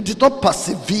 You did not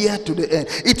persevere to the end.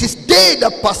 It is they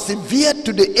that persevere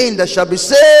to the end that shall be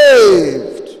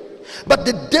saved. But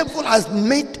the devil has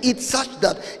made it such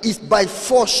that it's by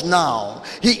force now.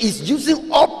 He is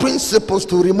using all principles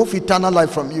to remove eternal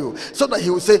life from you. So that he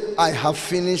will say, I have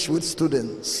finished with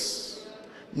students.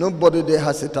 Nobody there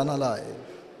has eternal life.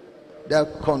 They are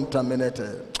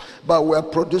contaminated. But we are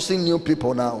producing new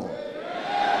people now.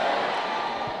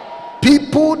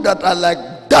 People that are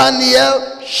like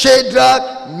Daniel,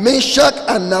 Shadrach, Meshach,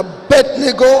 and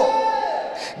Abednego,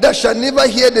 that shall never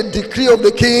hear the decree of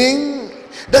the king,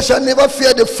 that shall never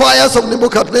fear the fires of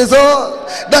Nebuchadnezzar,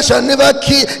 that shall never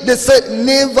kill. They said,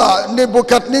 never,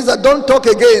 Nebuchadnezzar, don't talk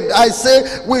again. I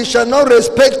say, we shall not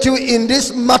respect you in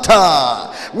this matter.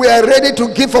 We are ready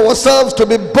to give ourselves to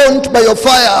be burnt by your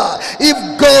fire.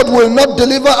 If God will not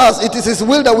deliver us, it is his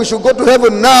will that we should go to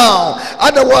heaven now.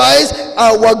 Otherwise,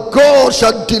 our God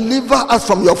shall deliver us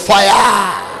from your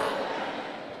fire.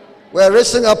 We are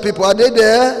raising up people. Are they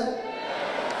there?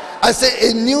 I say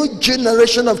a new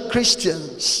generation of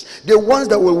Christians, the ones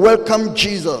that will welcome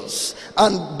Jesus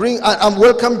and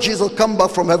welcome Jesus come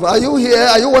back from heaven. Are you here?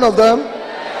 Are you one of them?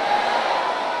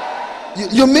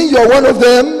 You mean you're one of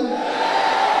them?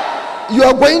 You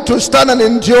are going to stand and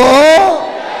endure?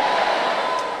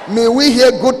 May we hear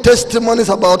good testimonies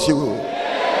about you.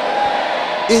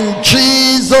 In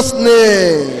Jesus'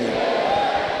 name.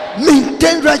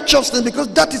 Maintain righteousness, because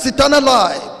that is eternal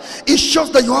life. It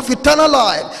shows that you have eternal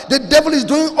life. The devil is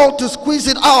doing all to squeeze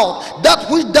it out. That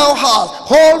which thou hast,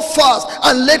 hold fast,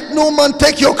 and let no man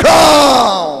take your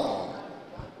crown.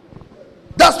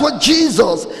 That's what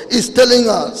Jesus is telling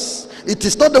us. It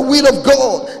is not the will of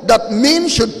God that men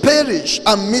should perish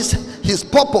and miss his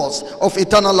purpose of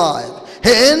eternal life.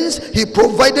 Hence, he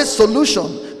provided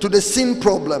solution to the sin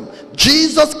problem.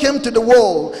 Jesus came to the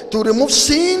world to remove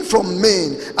sin from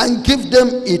men and give them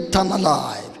eternal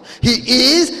life. He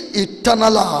is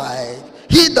eternal life.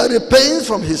 He that repents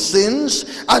from his sins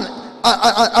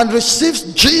and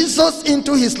receives Jesus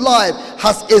into his life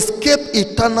has escaped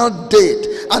eternal death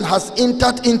and has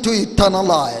entered into eternal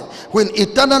life. When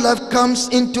eternal life comes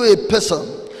into a person,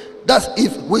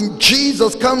 when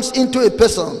Jesus comes into a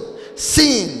person,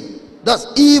 sin, that's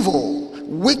evil,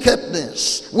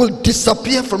 wickedness will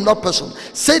disappear from that person.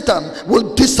 Satan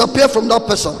will disappear from that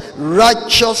person.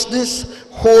 Righteousness,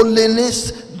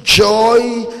 holiness,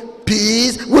 joy,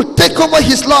 peace will take over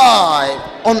his life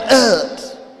on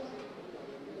earth.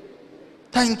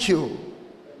 Thank you.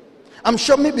 I'm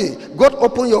sure maybe God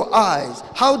opened your eyes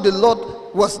how the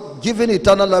Lord was giving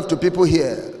eternal life to people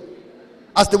here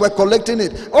as they were collecting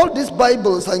it. All these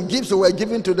Bibles and gifts that were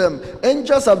given to them,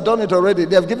 angels have done it already.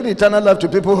 They have given eternal life to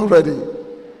people already.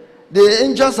 The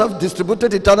angels have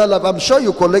distributed eternal life. I'm sure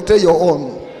you collected your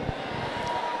own.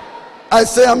 I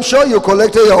say, I'm sure you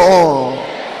collected your own.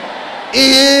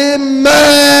 Amen.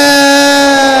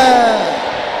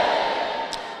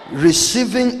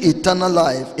 Receiving eternal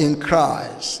life in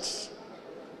Christ.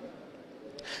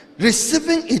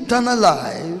 Receiving eternal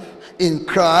life in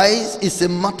Christ is a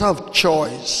matter of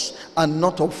choice and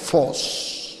not of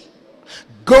force.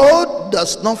 God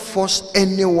does not force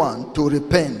anyone to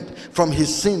repent from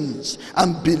his sins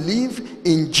and believe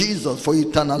in Jesus for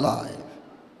eternal life.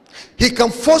 He can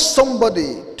force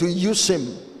somebody to use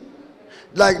him.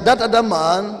 Like that other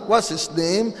man, what's his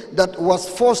name, that was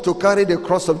forced to carry the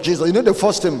cross of Jesus. You know, they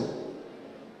forced him.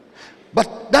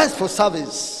 But that's for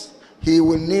service. He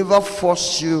will never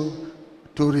force you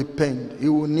to repent. He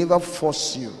will never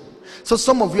force you. So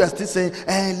some of you are still saying,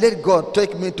 let God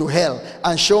take me to hell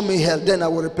and show me hell, then I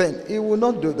will repent. He will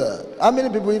not do that. How many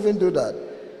people even do that?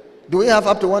 Do we have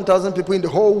up to 1,000 people in the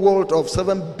whole world of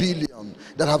 7 billion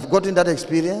that have gotten that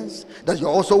experience? That you're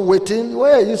also waiting?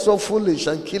 Why are you so foolish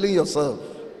and killing yourself?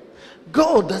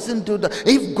 God doesn't do that.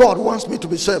 If God wants me to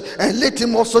be saved, and let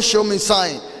him also show me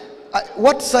signs.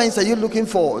 What signs are you looking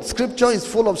for? Scripture is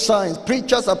full of signs.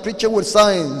 Preachers are preaching with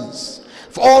signs.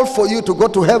 All for you to go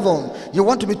to heaven. You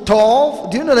want to be tough?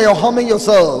 Do you know that you're harming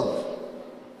yourself?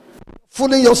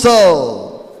 Fooling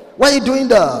yourself. Why are you doing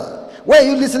that? Why are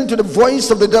you listening to the voice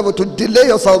of the devil to delay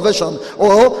your salvation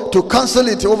or to cancel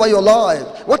it over your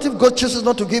life? What if God chooses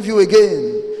not to give you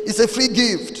again? It's a free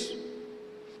gift.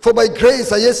 For by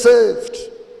grace are ye saved,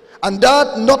 and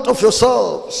that not of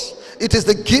yourselves. It is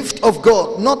the gift of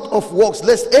God, not of works,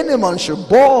 lest any man should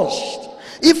boast.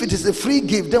 If it is a free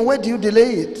gift, then why do you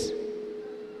delay it?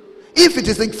 If it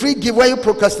is a free gift, why are you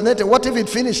procrastinating? What if it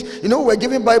finished? You know, we're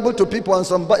giving Bible to people and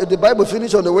the Bible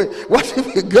finished on the way. What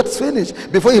if it gets finished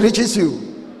before it reaches you?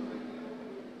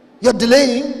 You're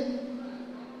delaying.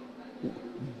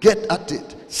 Get at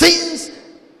it. Since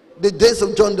the days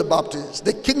of John the Baptist,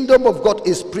 the kingdom of God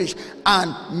is preached,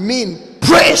 and men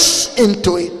press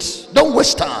into it. Don't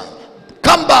waste time.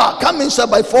 Come back, come inside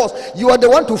by force. You are the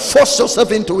one to force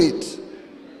yourself into it.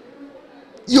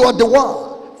 You are the one.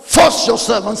 Force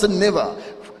yourself and say never.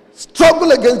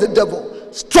 Struggle against the devil.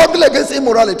 Struggle against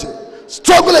immorality.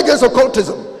 Struggle against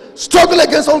occultism. Struggle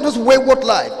against all this wayward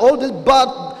life. All this bad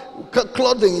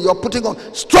clothing you're putting on.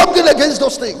 Struggle against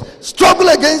those things. Struggle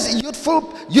against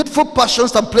youthful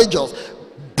passions and pleasures.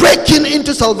 Breaking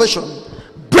into salvation.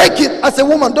 Break it as a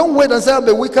woman. Don't wait and say I'm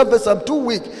a weaker person. I'm too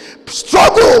weak.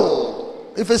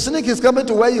 Struggle. If a snake is coming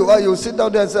to where you are, you sit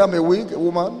down there and say I'm a weak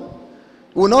woman.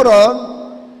 You will not run.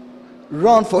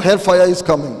 Run, for hellfire is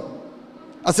coming.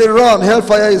 I say run,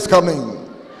 hellfire is coming.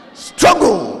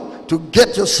 Struggle to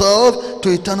get yourself to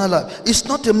eternal life. It's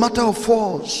not a matter of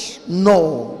force.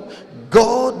 No.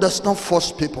 God does not force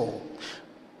people.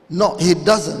 No, he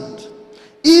doesn't.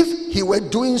 If he were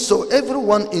doing so,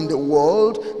 everyone in the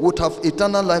world would have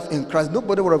eternal life in Christ.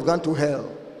 Nobody would have gone to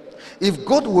hell. If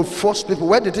God would force people,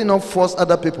 why did he not force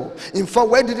other people? In fact,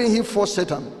 why didn't he force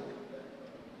Satan?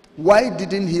 Why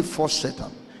didn't he force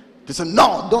Satan? They said,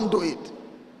 no, don't do it.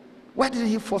 Why didn't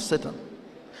he force Satan?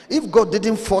 If God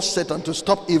didn't force Satan to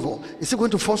stop evil, is he going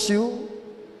to force you?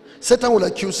 Satan will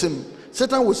accuse him.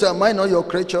 Satan will say, am I not your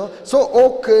creature? So,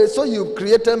 okay, so you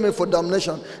created me for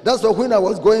damnation. That's why when I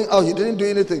was going out, he didn't do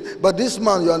anything. But this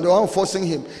man, you are the one forcing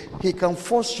him. He can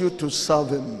force you to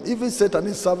serve him. Even Satan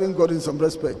is serving God in some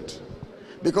respect.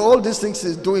 Because all these things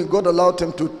he's doing, God allowed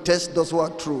him to test those who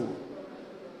are true.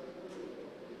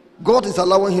 God is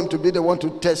allowing him to be the one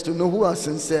to test, to know who are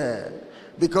sincere.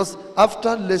 Because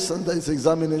after lesson, there is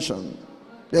examination.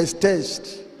 There's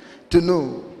taste to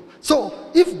know.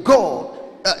 So if God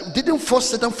didn't force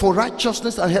Satan for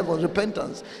righteousness and heaven,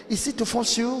 repentance, is it to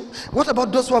force you? What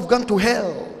about those who have gone to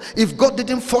hell? If God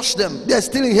didn't force them, they're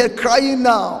still in here crying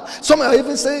now. Some are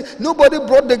even saying, nobody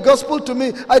brought the gospel to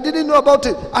me, I didn't know about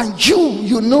it. And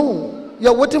you know,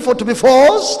 you're waiting for it to be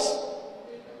forced.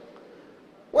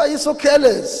 Why are you so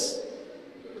careless?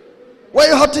 Why are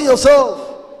you hurting yourself?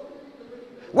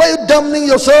 Why are you damning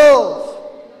yourself?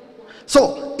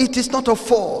 So it is not a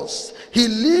force. He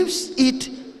leaves it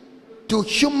to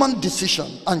human decision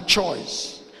and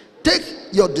choice. Take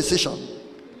your decision.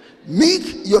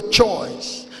 Make your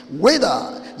choice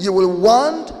whether you will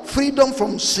want freedom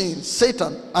from sin,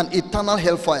 Satan, and eternal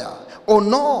hellfire or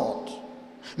not.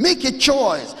 Make a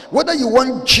choice whether you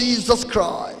want Jesus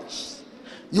Christ,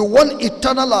 you want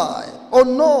eternal life or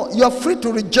no. You are free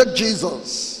to reject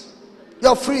Jesus. You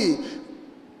are free.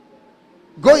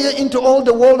 Go ye into all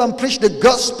the world and preach the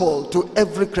gospel to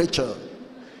every creature.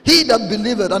 He that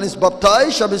believeth and is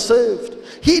baptized shall be saved.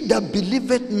 He that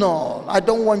believeth not, I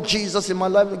don't want Jesus in my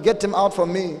life, get him out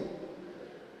from me.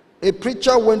 A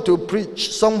preacher went to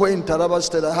preach somewhere in Taraba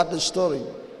State. I heard the story.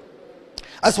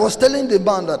 As I was telling the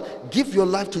man that give your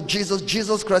life to Jesus,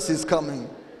 Jesus Christ is coming.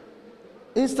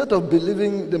 Instead of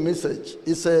believing the message,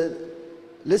 he said,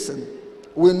 listen,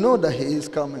 we know that he is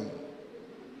coming.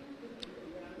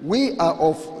 We are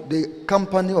of the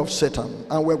company of Satan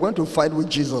and we're going to fight with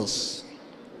Jesus.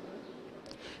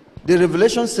 The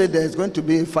revelation said there is going to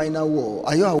be a final war.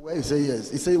 Are you aware? He said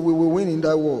yes. He said we will win in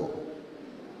that war.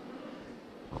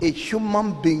 A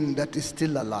human being that is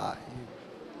still alive,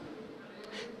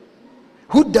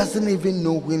 who doesn't even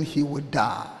know when he will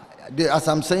die. As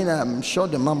I'm saying, I'm sure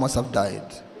the man must have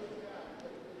died.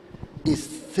 Is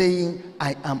saying,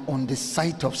 I am on the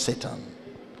side of Satan.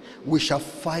 We shall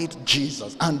fight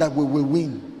Jesus and that we will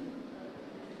win.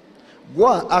 Go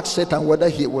and ask Satan whether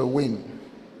he will win.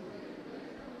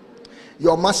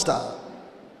 Your master,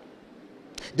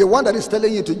 the one that is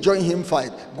telling you to join him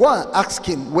fight, go and ask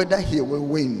him whether he will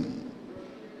win.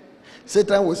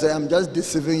 Satan will say, I'm just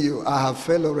deceiving you. I have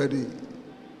failed already.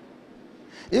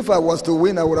 If I was to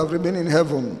win, I would have remained in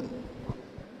heaven.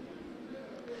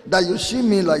 That you see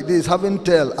me like this, having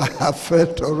tail, I have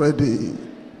failed already.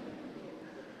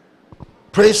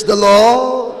 Praise the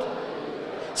Lord.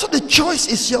 So the choice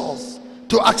is yours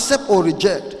to accept or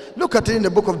reject. Look at it in the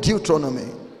book of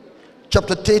Deuteronomy,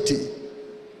 chapter 30.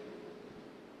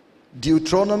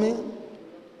 Deuteronomy,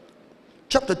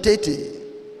 chapter 30.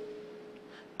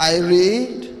 I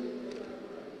read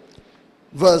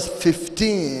verse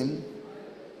 15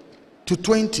 to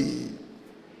 20.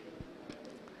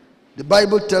 The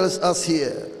Bible tells us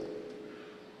here,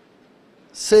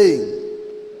 saying,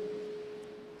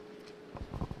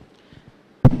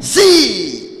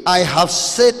 see, I have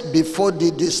set before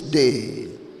thee this day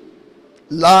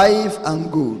life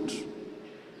and good,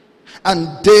 and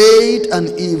death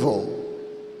and evil,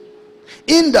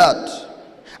 in that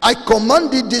I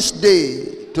command thee this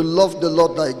day to love the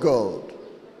Lord thy God,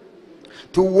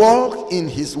 to walk in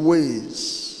his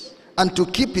ways, and to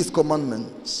keep his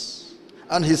commandments,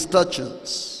 and his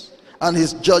statutes, and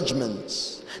his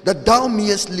judgments, that thou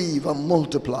mayest live and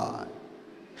multiply.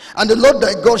 And the Lord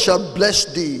thy God shall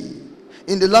bless thee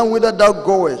in the land whither thou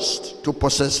goest to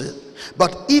possess it.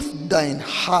 But if thine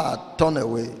heart turn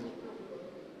away,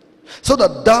 so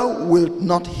that thou wilt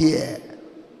not hear,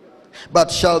 but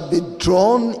shall be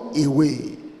drawn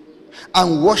away,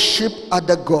 and worship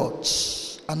other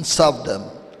gods, and serve them,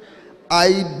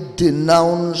 I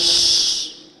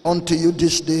denounce unto you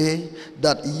this day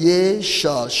that ye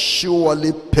shall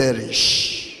surely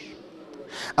perish,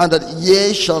 and that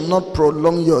ye shall not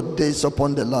prolong your days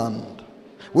upon the land,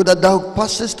 whither thou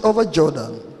passest over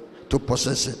Jordan to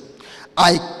possess it.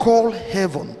 I call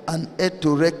heaven and earth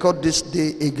to record this day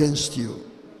against you,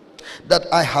 that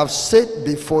I have set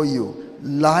before you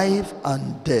life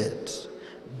and death,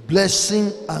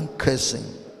 blessing and cursing.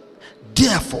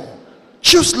 Therefore,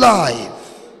 choose life,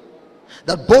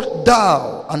 that both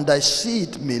thou and thy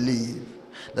seed may live,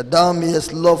 that thou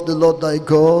mayest love the Lord thy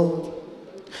God,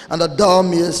 and that thou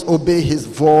mayest obey his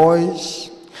voice,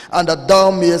 and that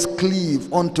thou mayest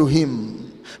cleave unto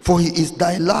him. For he is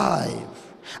thy life,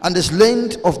 and the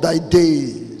length of thy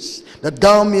days, that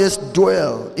thou mayest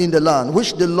dwell in the land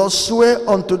which the Lord sware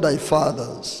unto thy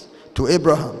fathers, to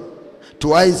Abraham,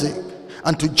 to Isaac,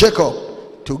 and to Jacob,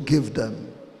 to give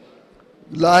them.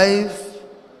 Life,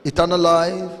 eternal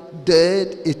life,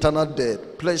 death, eternal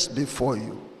death, placed before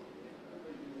you.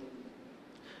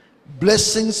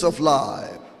 Blessings of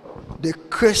life, the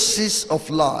curses of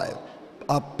life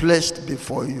are placed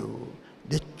before you.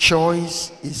 The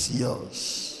choice is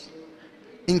yours.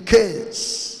 In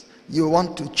case you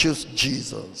want to choose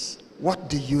Jesus, what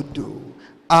do you do?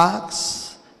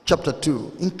 Acts chapter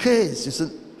 2. In case you say,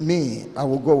 me, I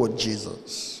will go with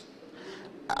Jesus.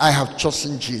 I have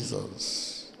chosen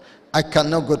Jesus. I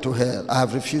cannot go to hell. I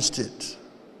have refused it.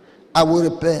 I will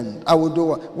repent. I will do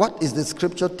what? What is the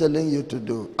scripture telling you to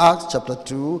do? Acts chapter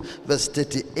 2, verse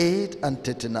 38 and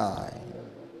 39.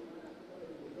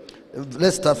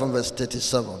 Let's start from verse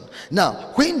 37.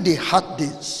 Now, when they heard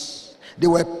this, they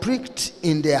were pricked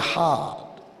in their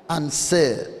heart and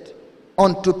said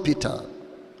unto Peter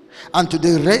and to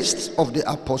the rest of the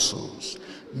apostles,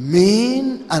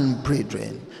 men and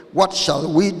brethren, what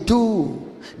shall we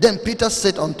do? Then Peter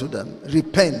said unto them,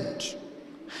 repent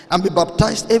and be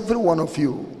baptized every one of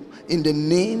you in the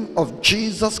name of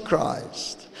Jesus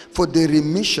Christ for the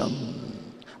remission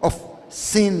of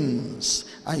sins,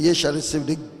 and ye shall receive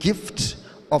the gift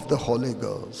of the Holy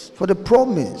Ghost. For the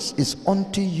promise is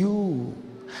unto you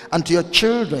and to your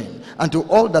children and to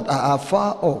all that are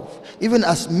afar off, even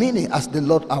as many as the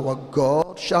Lord our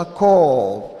God shall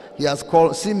call. He has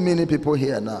called. See many people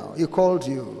here now. He called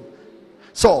you.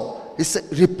 So he said,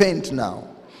 repent now.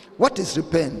 What is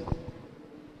repent?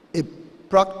 A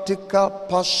practical,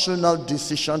 personal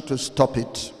decision to stop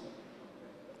it.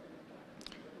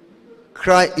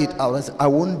 Cry it out and say, I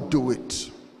won't do it.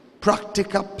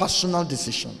 Practical, personal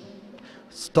decision.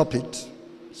 Stop it.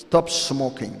 Stop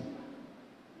smoking.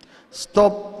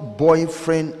 Stop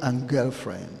boyfriend and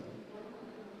girlfriend.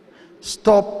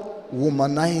 Stop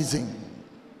womanizing.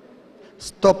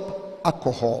 Stop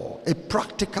alcohol. A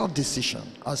practical decision.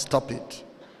 I'll stop it.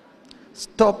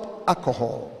 Stop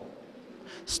alcohol.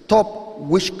 Stop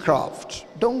witchcraft.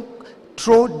 Don't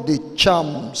throw the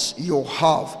charms you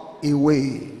have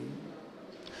away.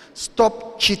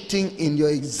 Stop cheating in your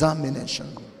examination.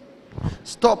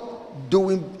 Stop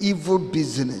doing evil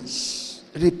business.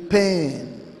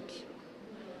 Repent.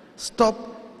 Stop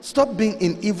being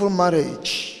in evil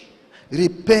marriage.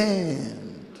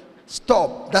 Repent.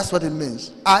 Stop. That's what it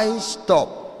means. I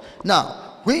stop.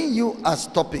 Now, when you are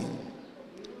stopping,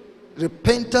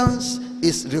 repentance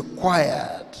is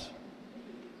required.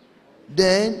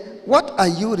 Then, what are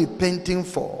you repenting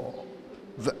for?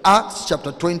 Acts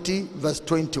chapter 20, verse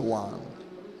 21.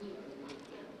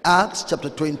 Acts chapter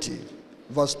 20,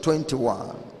 verse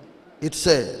 21. It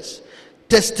says,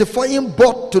 testifying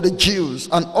both to the Jews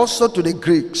and also to the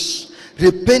Greeks,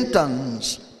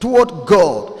 repentance toward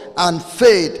God and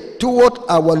faith toward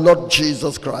our Lord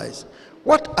Jesus Christ.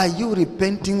 What are you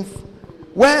repenting?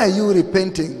 Why are you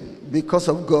repenting? Because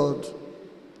of God.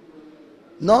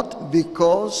 Not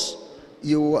because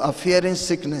you are fearing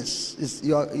sickness.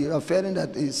 You are fearing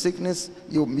that sickness,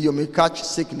 you may catch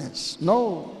sickness.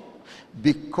 No.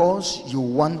 Because you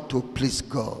want to please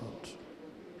God.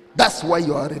 That's why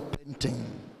you are repenting.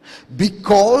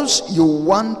 Because you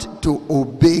want to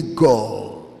obey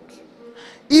God.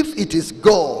 If it is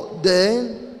God,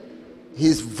 then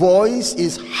his voice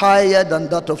is higher than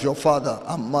that of your father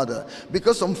and mother.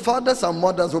 Because some fathers and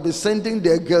mothers will be sending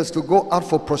their girls to go out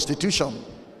for prostitution.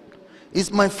 It's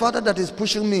my father that is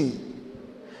pushing me.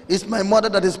 It's my mother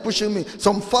that is pushing me.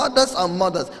 Some fathers and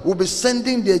mothers will be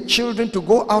sending their children to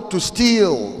go out to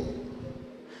steal.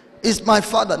 It's my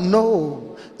father.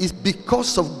 No. It's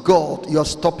because of God you're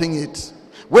stopping it.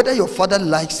 Whether your father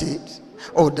likes it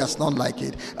or does not like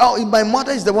it. Oh, my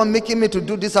mother is the one making me to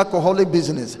do this alcoholic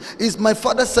business. Is my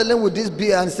father selling with this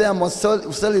beer and say I must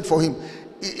sell it for him?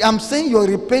 I'm saying you're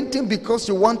repenting because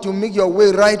you want to make your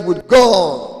way right with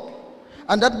God.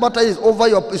 And that matter is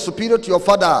is superior to your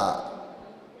father.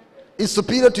 Is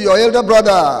superior to your elder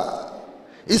brother.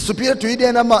 Is superior to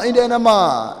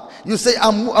Idenama. You say,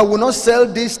 I will not sell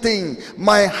this thing.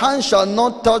 My hand shall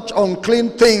not touch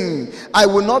unclean thing. I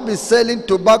will not be selling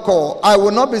tobacco. I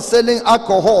will not be selling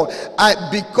alcohol.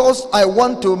 Because I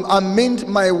want to amend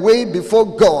my way before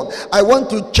God. I want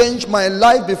to change my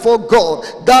life before God.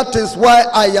 That is why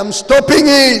I am stopping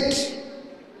it.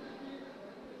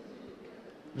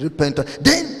 Repentance.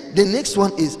 Then the next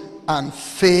one is and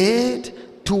faith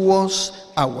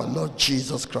towards our Lord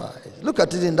Jesus Christ. Look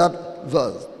at it in that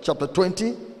verse, chapter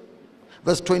 20,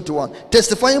 verse 21.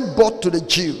 Testifying both to the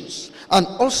Jews and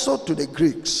also to the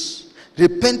Greeks,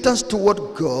 repentance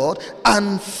toward God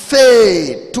and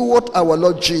faith toward our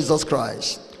Lord Jesus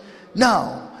Christ.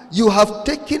 Now, you have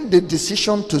taken the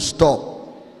decision to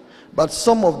stop, but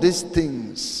some of these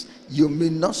things you may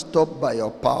not stop by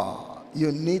your power.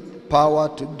 You need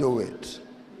power to do it.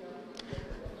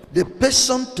 The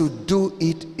person to do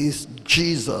it is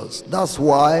Jesus. That's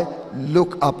why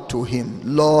look up to him.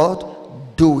 Lord,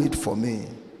 do it for me.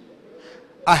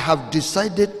 I have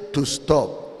decided to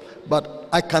stop, but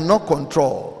I cannot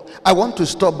control. I want to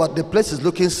stop, but the place is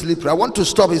looking slippery. I want to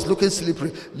stop, it's looking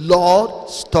slippery. Lord,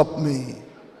 stop me.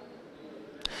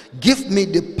 Give me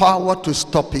the power to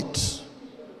stop it.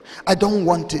 I don't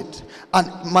want it. And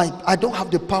I don't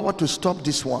have the power to stop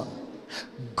this one.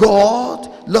 God,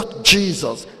 Lord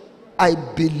Jesus, I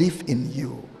believe in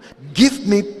you. Give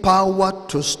me power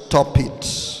to stop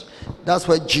it. That's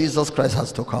where Jesus Christ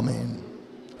has to come in.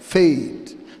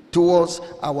 Faith towards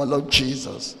our Lord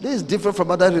Jesus. This is different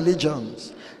from other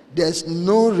religions. There's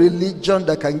no religion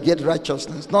that can get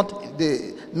righteousness. Not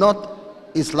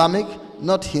Islamic,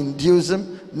 not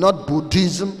Hinduism, not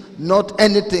Buddhism, not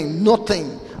anything,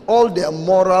 nothing. All their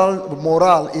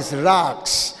moral is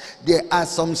rags. There are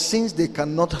some sins they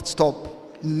cannot stop.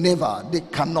 Never. They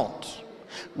cannot.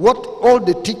 What all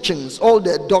the teachings, all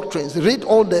their doctrines, read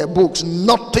all their books,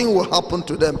 nothing will happen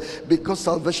to them, because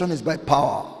salvation is by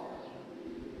power.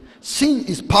 Sin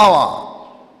is power.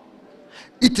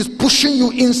 It is pushing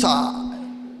you inside.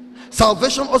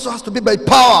 Salvation also has to be by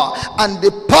power, and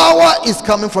the power is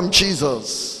coming from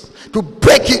Jesus to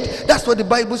break it. That's what the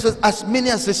Bible says. As many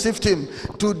as received him,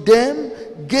 to them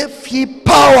gave he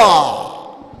power.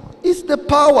 It's the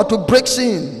power to break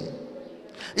sin.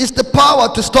 It's the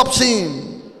power to stop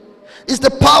sin. It's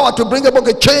the power to bring about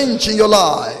a change in your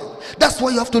life. That's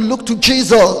why you have to look to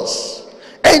Jesus.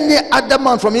 Any other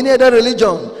man from any other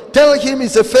religion, tell him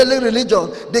it's a failing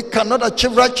religion. They cannot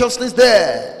achieve righteousness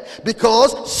there,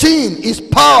 because sin is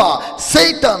power.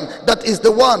 Satan, that is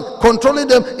the one controlling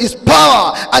them, is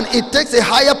power, and it takes a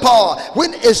higher power.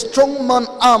 When a strong man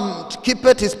armed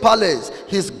keepeth his palace,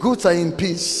 his goods are in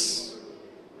peace.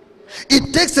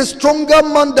 It takes a stronger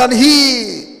man than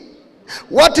he.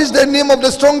 What is the name of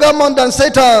the stronger man than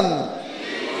Satan?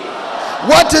 Jesus.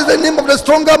 What is the name of the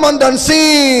stronger man than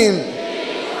sin?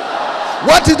 Jesus.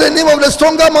 What is the name of the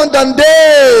stronger man than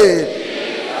death?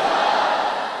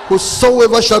 Jesus.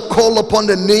 Whosoever shall call upon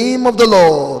the name of the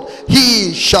Lord,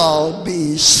 he shall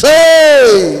be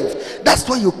saved. That's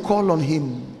why you call on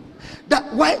him.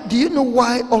 Why do you know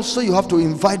why also you have to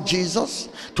invite Jesus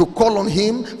to call on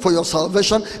him for your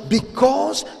salvation?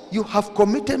 Because you have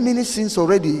committed many sins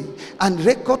already, and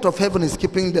record of heaven is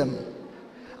keeping them,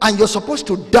 and you're supposed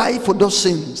to die for those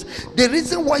sins. The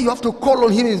reason why you have to call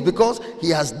on him is because he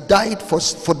has died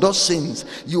for those sins.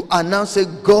 You are now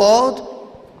saying, God,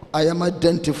 I am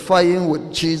identifying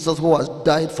with Jesus who has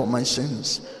died for my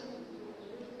sins.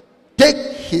 Take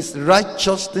his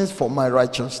righteousness for my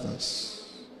righteousness.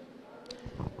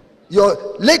 He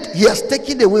has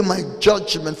taken away my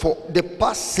judgment for the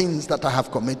past sins that I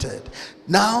have committed.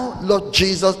 Now, Lord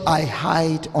Jesus, I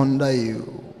hide under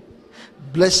you.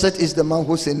 Blessed is the man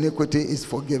whose iniquity is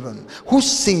forgiven, whose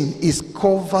sin is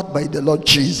covered by the Lord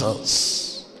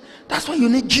Jesus. That's why you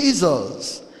need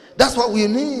Jesus. That's what we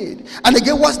need. And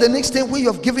again, what's the next thing when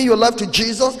you have given your life to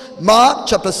Jesus? Mark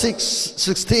chapter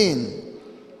 16.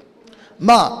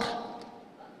 Mark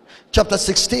chapter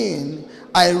 16,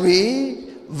 I read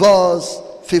verse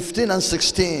 15 and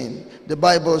 16. The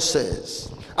Bible says,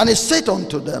 and he said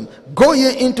unto them, go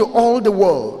ye into all the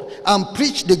world and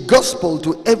preach the gospel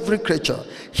to every creature.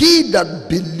 He that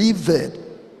believeth,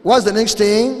 what's the next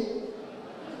thing?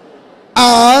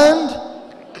 And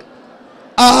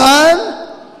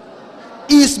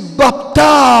is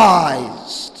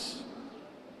baptized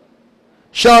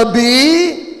shall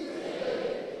be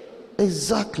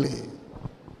exactly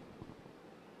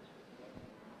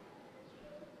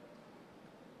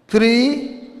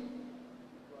 3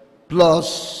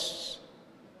 plus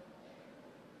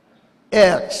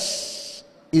x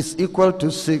is equal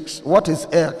to 6. What is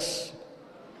x?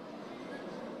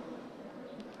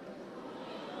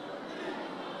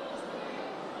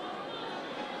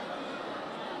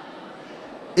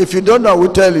 If you don't know, I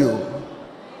will tell you.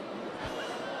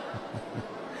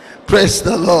 Praise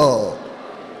the Lord.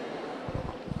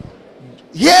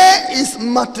 Here is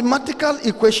mathematical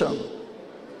equation.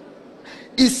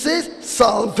 It says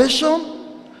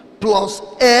salvation plus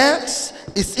x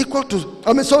is equal to,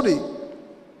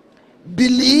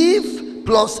 believe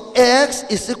plus x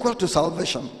is equal to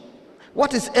salvation.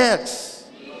 What is x?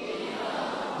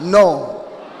 No.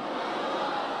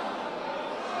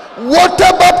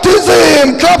 Water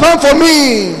baptism. Clap hand for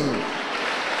me.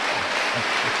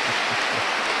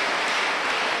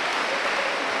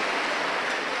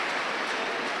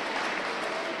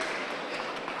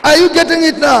 Are you getting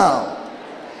it now?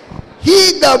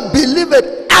 He that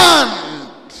believeth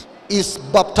and is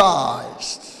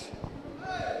baptized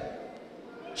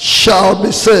shall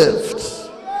be saved.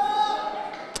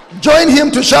 Join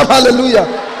him to shout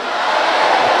hallelujah.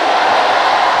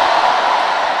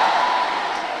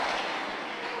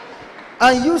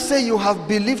 And you say you have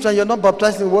believed and you're not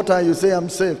baptized in water, and you say, I'm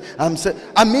saved. I'm saved.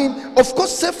 I mean, of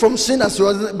course, saved from sin as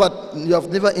well, but you have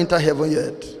never entered heaven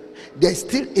yet. There is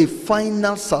still a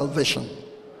final salvation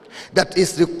that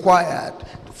is required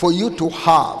for you to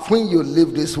have when you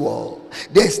leave this world.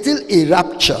 There is still a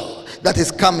rapture that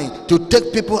is coming to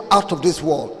take people out of this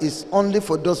world. It's only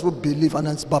for those who believe and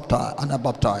are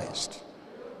baptized.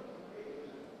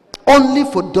 Only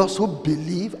for those who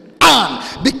believe,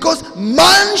 and because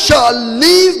man shall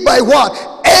live by what?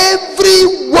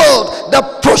 Every word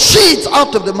that proceeds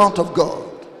out of the mouth of God.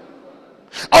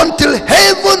 Until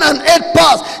heaven and earth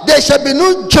pass, there shall be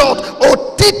no jot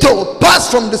or tittle pass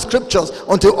from the scriptures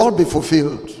until all be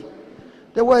fulfilled.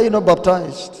 Then why are you not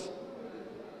baptized?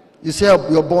 You say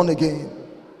you're born again.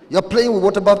 You're playing with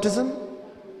water baptism?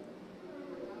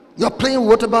 You're playing with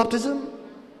water baptism?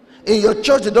 In your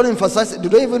church, they don't emphasize it. Do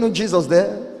they even know Jesus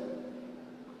there?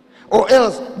 Or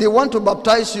else, they want to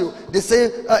baptize you. They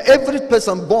say, every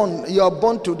person born, you are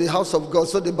born to the house of God,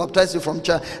 so they baptize you from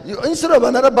child. Instead of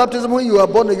another baptism, when you are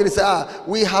born again, they say,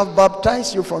 we have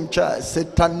baptized you from child.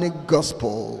 Satanic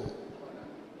gospel.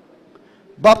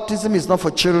 Baptism is not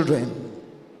for children.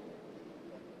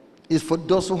 It's for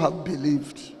those who have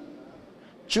believed.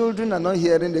 Children are not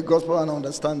hearing the gospel and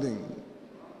understanding.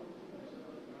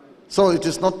 So it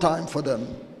is not time for them.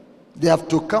 They have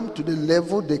to come to the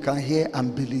level they can hear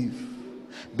and believe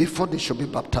before they should be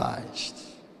baptized.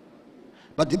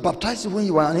 But they baptize you when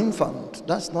you are an infant.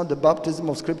 That's not the baptism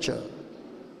of scripture.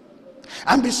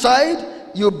 And beside,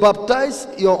 you baptize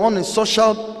your own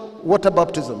social water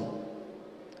baptism.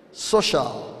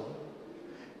 Social.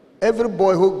 Every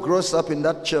boy who grows up in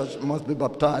that church must be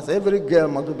baptized. Every girl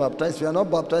must be baptized. If you are not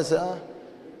baptized,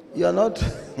 you are not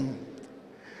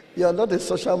you are not a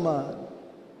social man.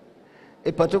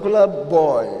 A particular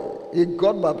boy, he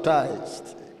got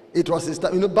baptized. It was his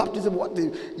time. You know, baptism,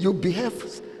 you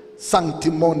behave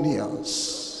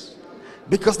sanctimonious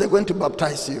because they're going to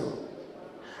baptize you.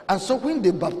 And so when they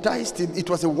baptized him,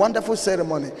 it was a wonderful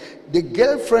ceremony. The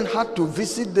girlfriend had to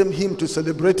visit him to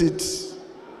celebrate it.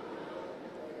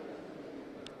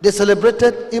 They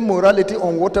celebrated immorality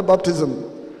on water baptism.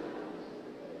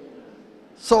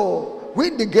 So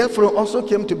when the girlfriend also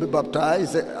came to be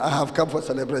baptized, I have come for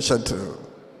celebration too.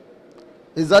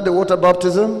 Is that the water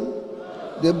baptism?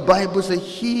 The Bible says,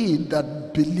 he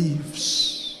that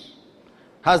believes.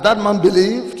 Has that man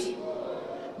believed?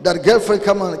 That girlfriend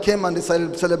came and they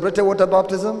celebrated water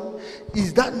baptism?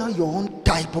 Is that not your own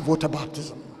type of water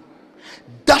baptism?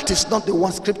 That is not the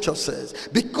one scripture says,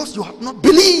 because you have not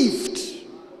believed.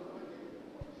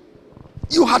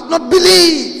 You had not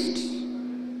believed.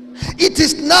 It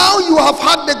is now you have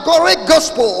had the correct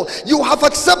gospel. You have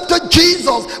accepted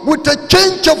Jesus with a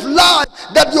change of life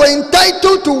that you are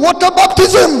entitled to water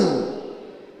baptism.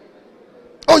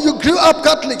 Or you grew up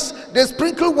Catholics. They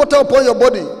sprinkle water upon your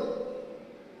body.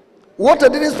 Water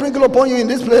didn't sprinkle upon you in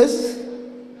this place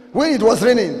when it was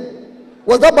raining.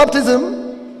 Was that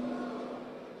baptism?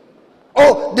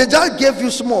 Oh, they just gave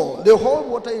you small. They hold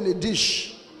water in a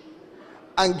dish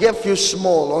and gave you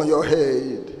small on your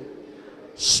head.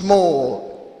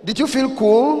 Small. Did you feel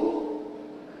cool?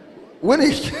 When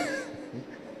it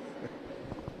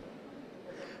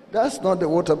That's not the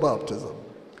water baptism.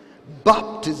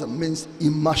 Baptism means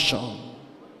immersion.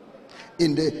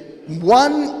 In the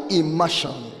one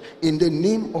immersion in the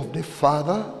name of the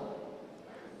Father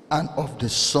and of the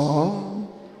Son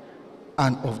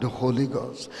and of the Holy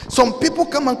Ghost. Some people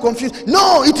come and confuse.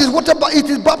 No, it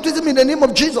is baptism in the name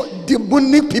of Jesus.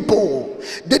 Demonic people.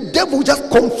 The devil just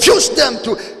confused them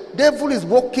to. Devil is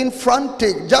walking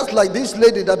frantic, just like this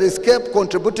lady that escaped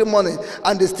contributing money,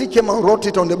 and they still came and wrote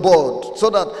it on the board so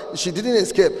that she didn't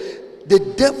escape. The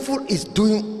devil is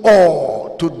doing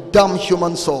all to damn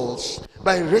human souls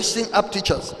by raising up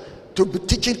teachers to be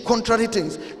teaching contrary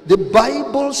things. The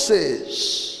Bible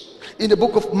says in the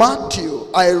book of Matthew,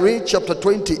 I read chapter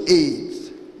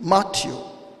 28. Matthew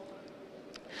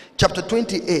chapter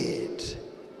 28.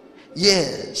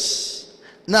 Yes.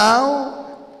 Now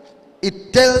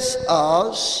it tells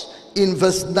us in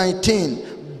verse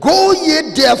 19, go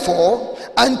ye therefore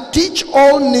and teach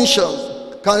all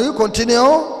nations. Can you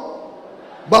continue?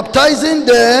 Baptizing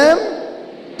them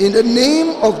in the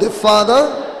name of the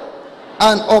Father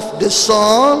and of the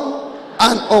Son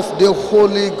and of the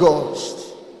Holy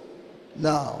Ghost.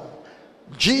 Now,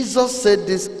 Jesus said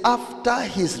this after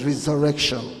his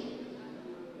resurrection.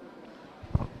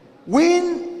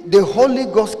 When the Holy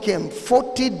Ghost came,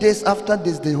 40 days after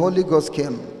this, the Holy Ghost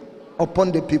came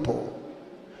upon the people.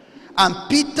 And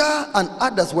Peter and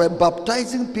others were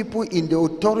baptizing people in the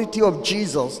authority of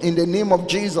Jesus, in the name of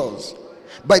Jesus.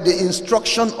 by the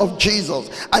instruction of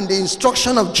Jesus. And the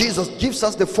instruction of Jesus gives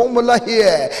us the formula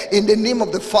here: in the name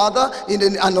of the Father,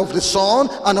 and of the Son,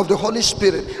 and of the Holy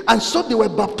Spirit. And so they were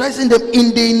baptizing them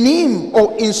in the name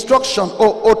or instruction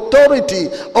or authority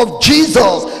of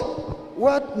Jesus.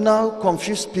 What now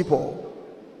confused people?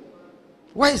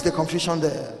 Why is the confusion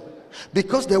there?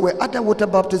 Because there were other water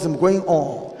baptism going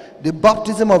on. The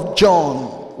baptism of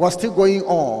John was still going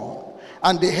on.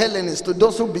 And the Hellenists, to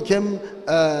those who became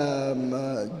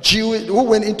Jewish, who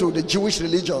went into the Jewish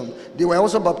religion, they were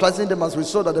also baptizing them, as we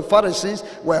saw that the Pharisees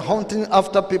were hunting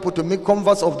after people to make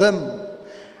converts of them.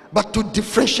 But to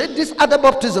differentiate this other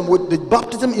baptism with the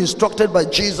baptism instructed by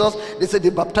Jesus, they said they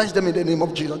baptized them in the name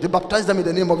of Jesus. They baptized them in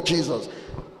the name of Jesus.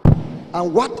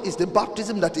 And what is the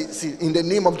baptism that is in the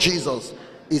name of Jesus?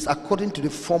 Is according to the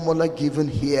formula given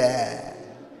here.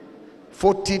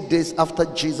 40 days after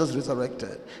Jesus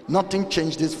resurrected. Nothing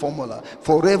changed this formula.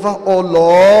 Forever, O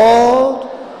Lord.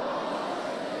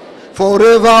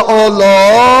 Forever, O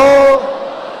Lord.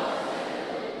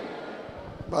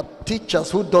 But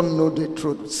teachers who don't know the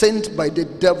truth, sent by the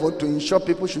devil to ensure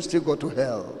people should still go to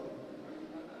hell,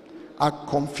 are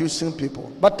confusing people.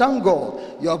 But thank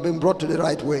God, you have been brought to the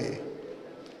right way.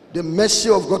 The mercy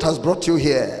of God has brought you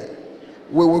here.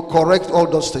 We will correct all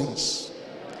those things.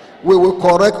 We will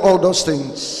correct all those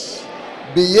things.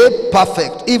 Be ye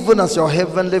perfect, even as your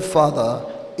heavenly Father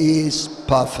is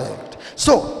perfect.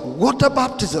 So, water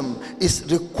baptism is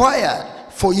required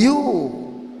for you.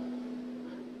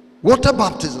 Water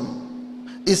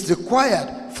baptism is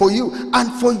required for you,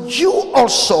 and for you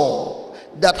also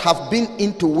that have been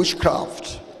into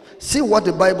witchcraft. See what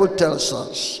the Bible tells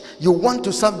us. You want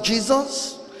to serve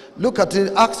Jesus? Look at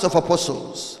the Acts of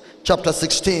Apostles, chapter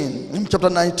 16, chapter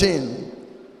 19.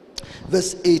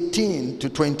 Verse 18 to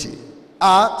 20.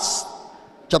 Acts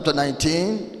chapter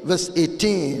 19, verse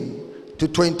 18 to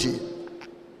 20.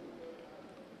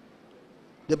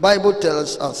 The Bible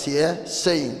tells us here,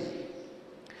 saying,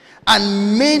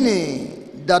 and many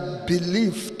that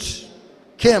believed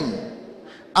came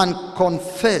and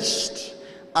confessed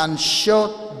and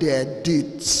showed their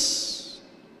deeds.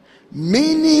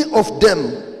 Many of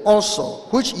them also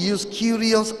which used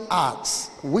curious arts,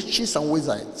 witches and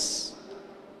wizards,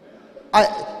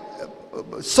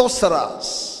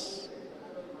 sorcerers,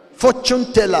 fortune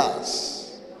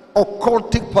tellers,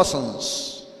 occultic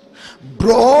persons,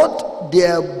 brought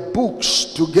their books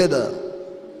together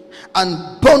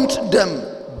and burnt them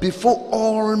before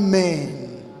all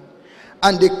men.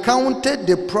 And they counted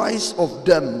the price of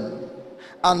them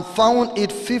and found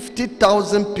it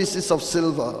 50,000 pieces of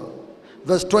silver.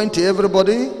 Verse 20,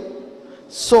 everybody.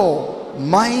 So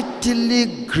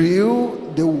mightily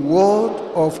grew the word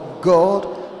of God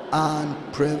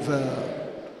and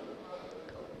prevailed.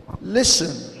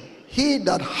 Listen, he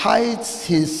that hides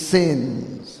his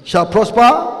sins shall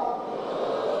prosper.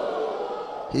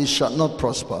 He shall not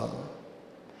prosper.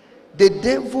 The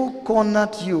devil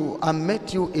cornered you and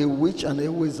made you a witch and a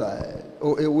wizard,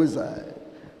 or a wizard,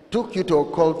 took you to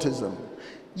occultism.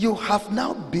 You have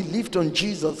now believed on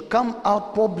Jesus. Come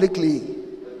out publicly.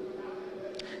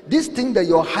 This thing that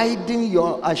you're hiding,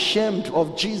 you're ashamed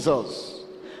of Jesus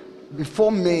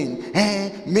before men.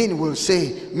 Men will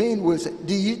say.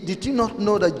 Did you not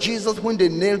know that Jesus, when they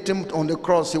nailed him on the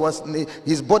cross, he was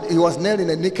nailed in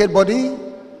a naked body?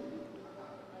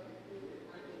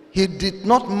 He did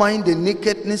not mind the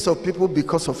nakedness of people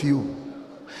because of you.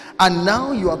 And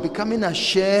now you are becoming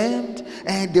ashamed,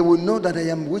 and they will know that I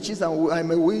am witches, and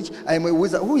I'm a witch, I am a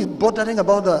wizard. Who is bothering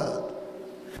about that?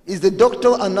 Is the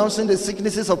doctor announcing the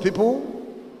sicknesses of people?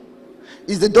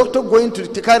 Is the doctor going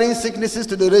to carrying sicknesses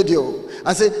to the radio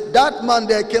and say, that man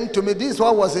there came to me, this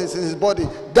one was in his body,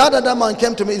 that other man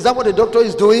came to me? Is that what the doctor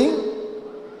is doing?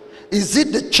 Is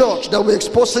it the church that we're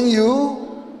exposing you?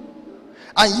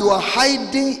 And you are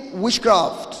hiding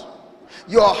witchcraft.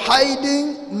 You are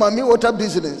hiding mommy water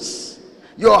business.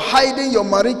 You are hiding your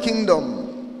married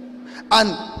kingdom.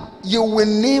 And you will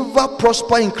never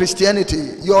prosper in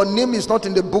Christianity. Your name is not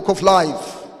in the book of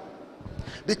life.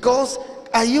 Because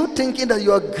are you thinking that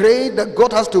you are great, that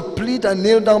God has to plead and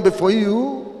kneel down before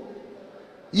you?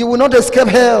 You will not escape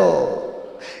hell.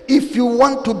 If you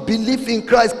want to believe in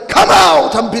Christ, come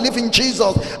out and believe in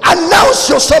Jesus. Announce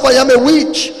yourself, I am a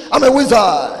witch, I'm a wizard,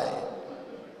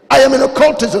 I am in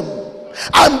occultism.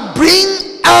 And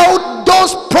bring out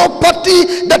those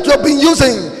property that you have been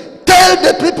using. Tell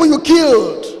the people you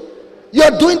killed, you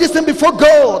are doing this thing before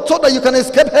God so that you can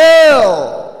escape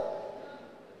hell.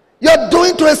 You are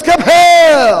doing to escape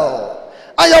hell.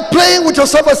 And you are playing with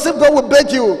yourself as if God will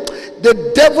beg you.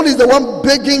 The devil is the one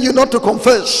begging you not to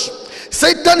confess.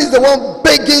 Satan is the one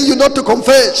begging you not to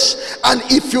confess. And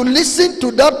if you listen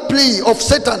to that plea of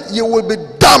Satan, you will be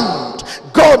damned.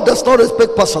 God does not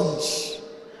respect persons.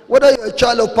 Whether you're a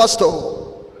child of pastor,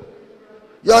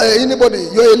 you're anybody,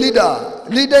 you're a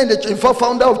leader in the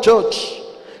founder of church,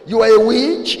 you are a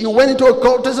witch, you went into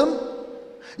occultism,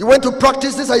 you went to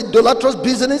practice this idolatrous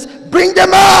business, bring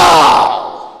them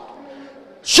out.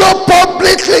 Show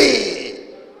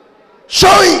publicly. Show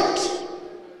it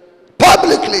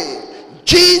publicly.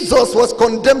 Jesus was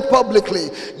condemned publicly.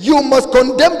 You must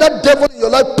condemn that devil in your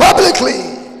life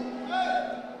publicly.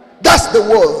 That's the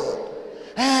word.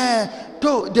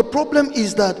 So the problem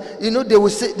is that,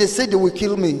 they say they will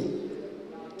kill me.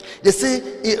 They say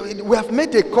we have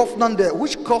made a covenant there.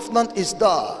 Which covenant is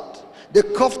that? The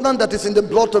covenant that is in the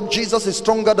blood of Jesus is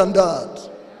stronger than that.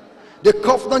 The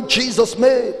covenant Jesus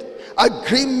made,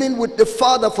 agreement with the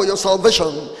Father for your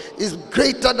salvation, is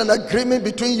greater than agreement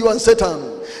between you and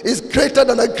Satan. It's greater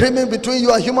than agreement between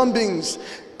you and human beings.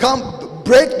 Come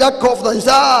break that covenant. He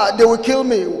said, they will kill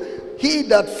me. He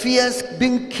that fears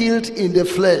being killed in the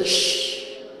flesh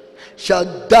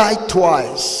shall die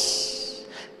twice.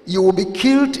 You will be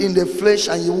killed in the flesh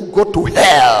and you will go to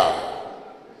hell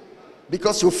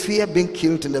because you fear being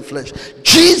killed in the flesh.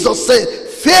 Jesus said,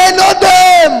 fear not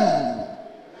them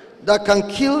that can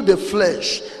kill the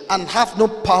flesh and have no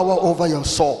power over your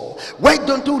soul. Why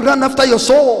don't you run after your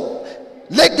soul?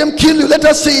 Let them kill you, let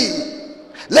us see.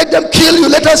 Let them kill you,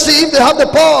 let us see if they have the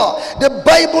power. The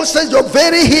Bible says your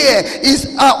very hair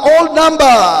are all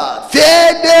numbered.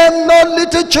 Fear them not,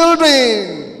 little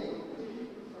children.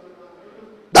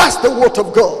 That's the word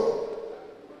of God.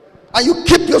 And you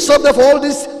keep yourself there for all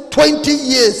these 20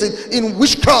 years in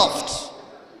witchcraft,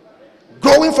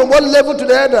 growing from one level to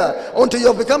the other until you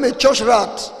have become a church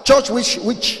rat, church witch,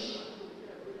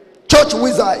 church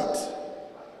wizard,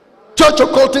 church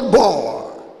occultic boy.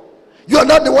 You are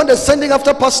not the one that's sending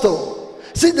after pastor.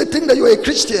 See, the thing that you are a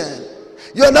Christian,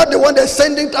 you are not the one that's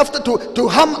sending after to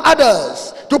harm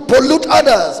others, to pollute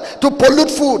others, to pollute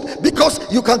food, because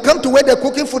you can come to where they're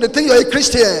cooking food. The thing you are a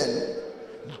Christian.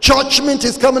 Judgment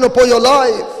is coming upon your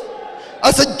life.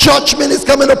 I said judgment is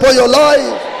coming upon your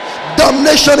life.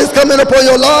 Damnation is coming upon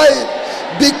your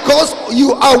life because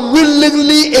you are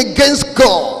willingly against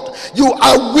God. You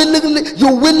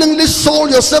willingly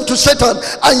sold yourself to Satan,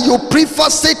 and you prefer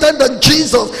Satan than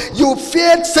Jesus. You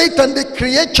feared Satan, the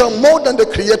creature, more than the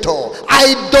creator.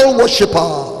 Idol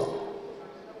worshiper.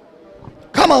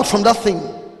 Come out from that thing.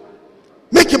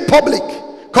 Make it public.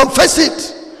 Confess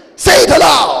it. Say it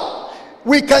aloud.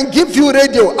 We can give you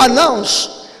radio.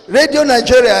 Announce. Radio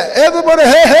Nigeria. Everybody,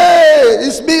 hey,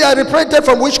 it's me. I repented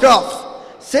from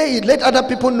witchcraft. Say it. Let other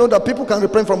people know that people can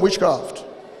repent from witchcraft.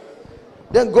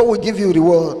 Then God will give you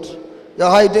reward. You're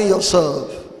hiding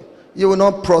yourself. You will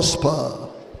not prosper.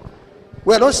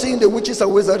 We're not seeing the witches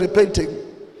and wizards repenting,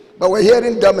 but we're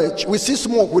hearing damage. We see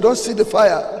smoke. We don't see the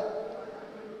fire.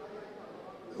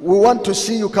 We want to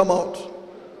see you come out.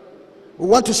 We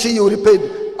want to see you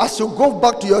repent. As you go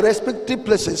back to your respective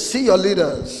places, see your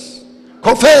leaders.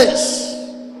 Confess.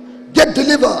 Get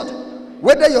delivered.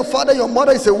 Whether your father, your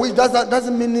mother is a witch,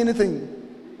 doesn't mean anything.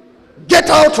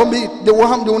 Get out from it. They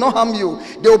will not harm you.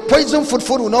 They will poison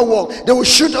food will not work. They will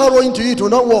shoot arrow into you, it will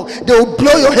not work. They will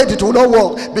blow your head, it will not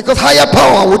work, because higher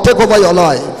power will take over your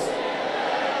life.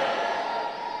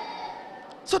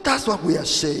 So that's what we are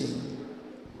saying.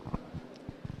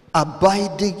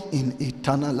 Abiding in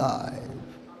eternal life.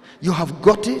 You have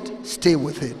got it, stay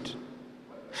with it.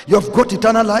 You have got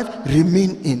eternal life,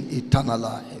 remain in eternal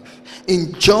life.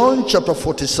 In John chapter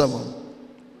 47,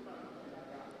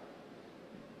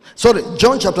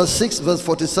 John chapter 6 verse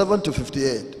 47 to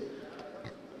 58.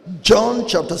 John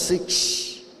chapter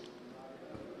 6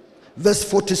 verse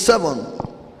 47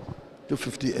 to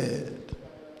 58.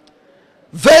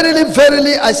 Verily,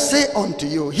 verily, I say unto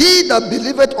you, he that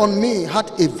believeth on me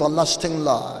hath everlasting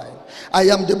life. I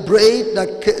am the bread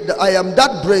I am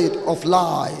that bread of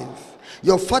life.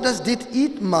 Your fathers did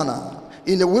eat manna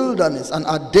in the wilderness and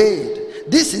are dead.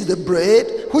 This is the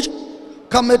bread which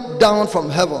cometh down from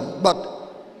heaven, but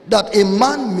that a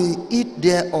man may eat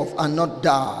thereof and not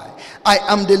die. I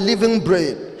am the living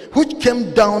bread which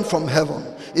came down from heaven.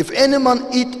 If any man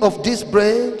eat of this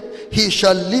bread, he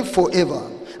shall live forever.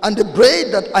 And the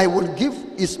bread that I will give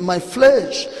is my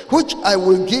flesh, which I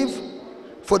will give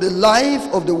for the life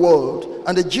of the world.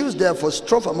 And the Jews therefore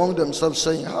strove among themselves,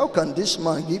 saying, how can this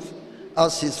man give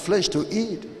us his flesh to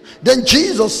eat? Then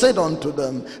Jesus said unto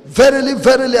them, verily,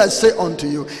 verily, I say unto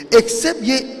you, except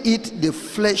ye eat the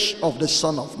flesh of the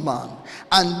Son of Man,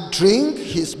 and drink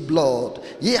his blood,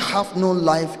 ye have no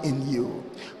life in you.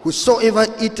 Whosoever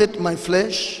eateth my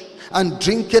flesh, and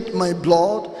drinketh my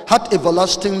blood hath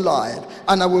everlasting life,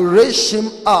 and I will raise him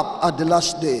up at the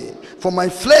last day. For my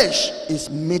flesh is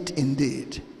meat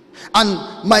indeed, and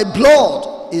my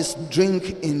blood is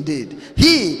drink indeed.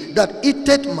 He that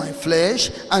eateth my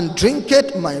flesh and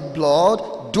drinketh my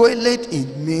blood dwelleth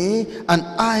in me, and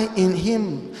I in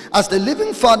him. As the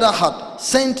living Father hath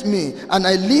sent me, and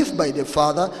I live by the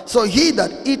Father, so he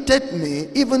that eateth me,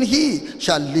 even he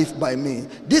shall live by me.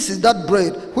 This is that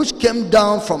bread which came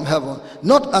down from heaven,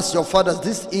 not as your fathers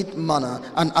did eat manna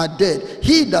and are dead.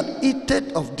 He that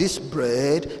eateth of this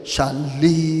bread shall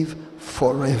live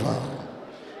forever.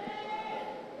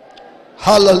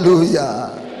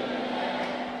 Hallelujah.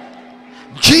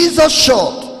 Jesus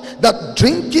showed that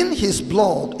drinking his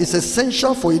blood is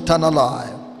essential for eternal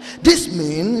life. This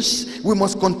means we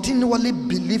must continually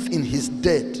believe in his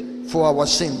death for our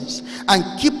sins and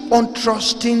keep on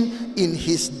trusting in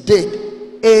his death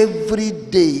every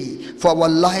day for our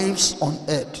lives on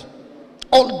earth.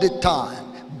 All the time.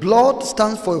 Blood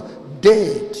stands for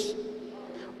death.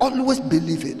 Always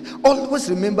believe it. Always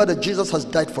remember that Jesus has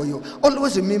died for you.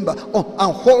 Always remember,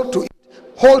 and hold to it.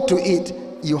 Hold to it.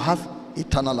 You have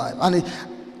eternal life. And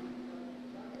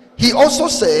he also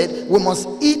said we must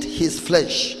eat his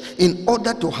flesh in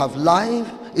order to have life,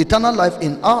 eternal life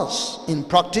in us. In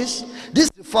practice, this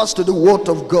refers to the word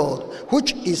of God,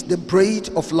 which is the bread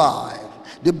of life.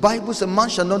 The Bible says man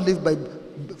shall not live by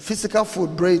physical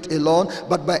food, bread alone,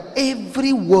 but by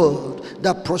every word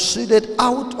that proceeded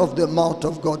out of the mouth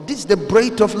of God. This is the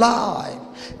bread of life.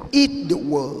 Eat the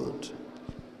word.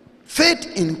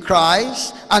 Faith in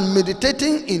Christ and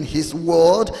meditating in his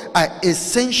word are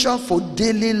essential for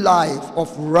daily life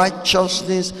of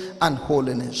righteousness and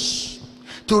holiness.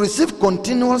 To receive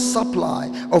continual supply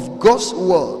of God's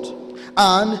word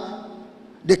and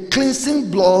the cleansing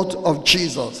blood of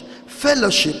Jesus,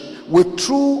 fellowship with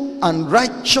true and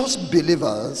righteous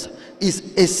believers is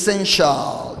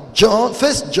essential.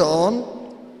 First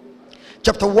John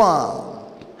chapter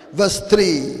 1 verse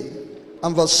 3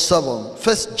 and verse 7.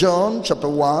 First John chapter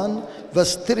 1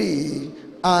 verse 3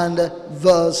 and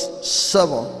verse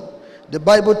 7. The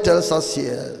Bible tells us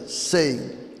here,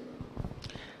 saying,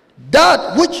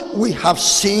 that which we have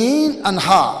seen and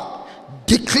heard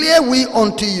declare we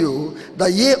unto you,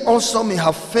 that ye also may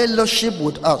have fellowship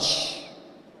with us.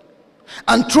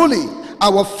 And truly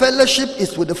our fellowship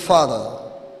is with the Father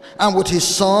and with his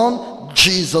Son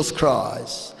Jesus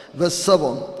Christ. Verse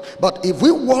 7. But if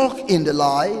we walk in the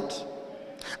light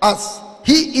as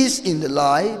he is in the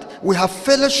light, we have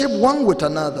fellowship one with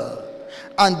another,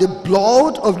 and the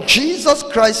blood of Jesus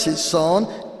Christ his Son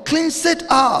cleanseth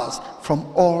us from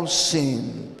all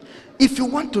sin. If you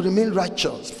want to remain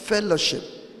righteous, fellowship.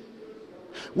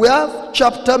 We have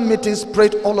chapter meetings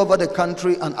spread all over the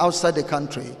country and outside the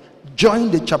country.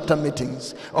 Join the chapter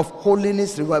meetings of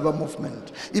Holiness Revival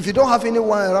Movement. If you don't have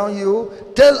anyone around you,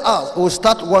 tell us, we'll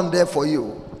start one there for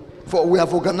you. For we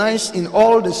have organized in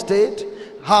all the state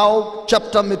how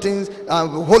chapter meetings and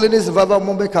Holiness Revival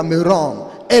Movement can be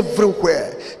run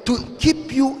everywhere to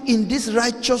keep you in this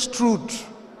righteous truth.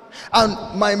 And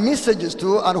my messages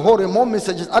too, and hold more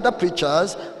messages, other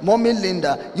preachers, Mommy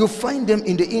Linda, you find them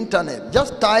in the internet.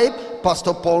 Just type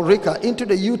Pastor Paul Rika into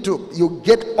the YouTube, you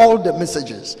get all the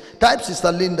messages. Type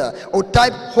Sister Linda, or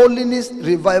type Holiness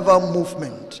Revival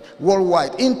Movement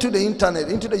worldwide into the internet,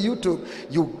 into the YouTube.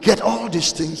 You get all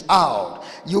these things out.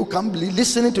 You can be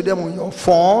listening to them on your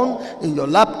phone, in your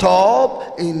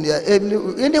laptop,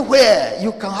 anywhere.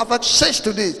 You can have access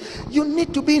to this. You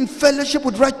need to be in fellowship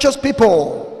with righteous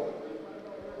people,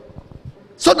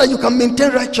 so that you can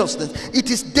maintain righteousness.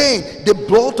 It is then the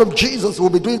blood of Jesus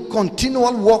will be doing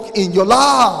continual work in your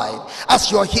life. As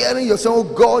you are hearing yourself, oh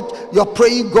God, you are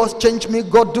praying, God change me,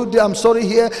 God do that, I'm sorry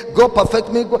here, God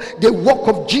perfect me. God. The work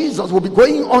of Jesus will be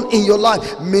going on in your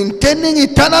life, maintaining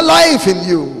eternal life in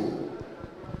you.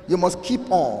 You must keep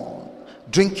on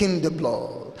drinking the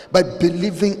blood by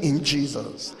believing in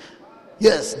Jesus.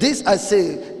 Yes, this I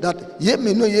say, that ye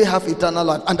may know ye have eternal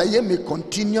life, and that ye may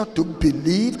continue to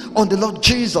believe on the Lord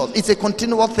Jesus. It's a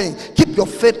continual thing. Keep your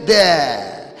faith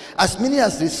there. As many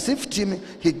as received him,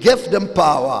 he gave them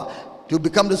power to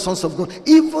become the sons of God.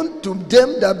 Even to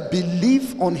them that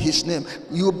believe on his name.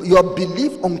 Your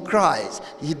belief on Christ,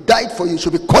 he died for you,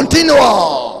 should be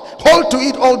continual. Hold to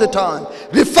it all the time.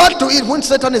 Refer to it when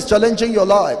Satan is challenging your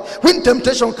life. When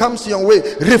temptation comes your way,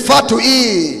 refer to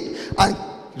it. And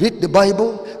read the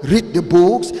Bible, read the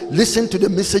books, listen to the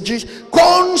messages.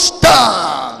 Constant.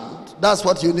 That's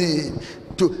what you need.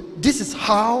 This is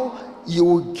how you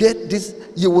will get this.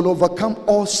 You will overcome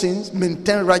all sins,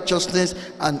 maintain righteousness,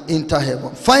 and enter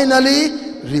heaven.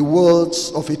 Finally,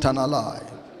 rewards of eternal life.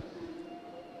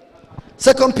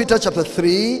 2 Peter chapter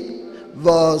 3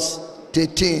 verse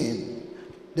 13.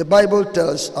 The Bible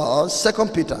tells us, 2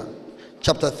 Peter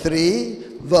chapter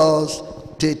 3 verse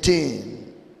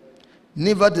 13.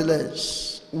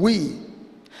 Nevertheless, we,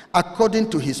 according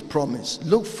to his promise,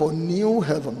 look for new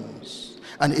heavens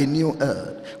and a new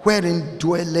earth, wherein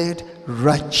dwelleth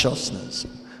righteousness.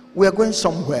 We are going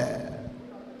somewhere,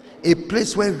 a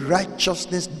place where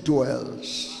righteousness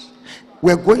dwells.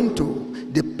 We are going to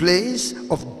the place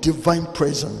of divine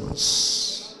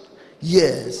presence.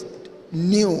 Yes,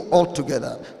 new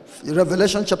altogether.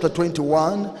 Revelation chapter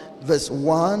 21 verse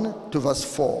 1 to verse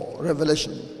 4.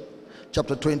 Revelation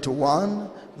chapter 21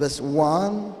 verse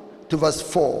 1 to verse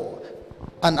 4.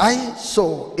 And I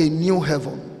saw a new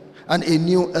heaven and a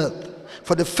new earth,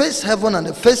 for the first heaven and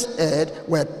the first earth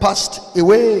were passed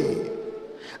away,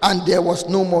 and there was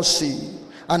no more sea.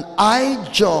 And I,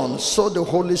 John, saw the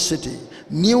holy city,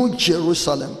 New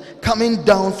Jerusalem, coming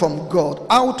down from God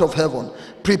out of heaven,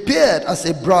 prepared as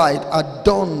a bride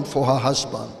adorned for her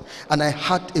husband. And I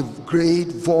heard a great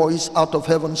voice out of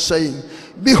heaven saying,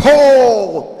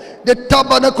 Behold, the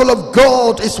tabernacle of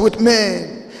God is with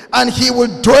men, and he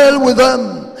will dwell with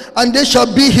them, and they shall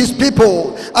be his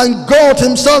people, and God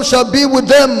himself shall be with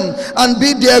them and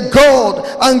be their God,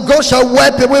 and God shall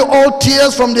wipe away all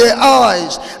tears from their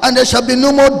eyes, and there shall be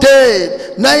no more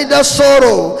death, neither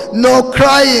sorrow nor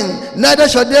crying, neither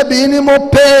shall there be any more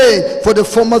pain, for the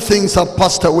former things have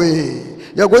passed away.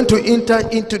 You are going to enter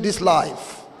into this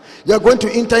life. You are going to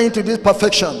enter into this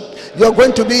perfection. You are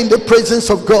going to be in the presence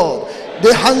of God.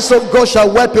 The hands of God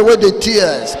shall wipe away the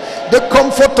tears. The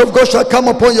comfort of God shall come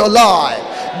upon your life.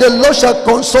 The Lord shall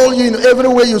console you in every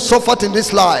way you suffered in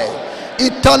this life.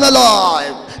 Eternal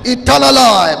life, eternal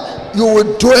life. You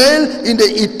will dwell in the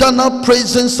eternal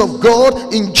presence of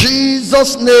God in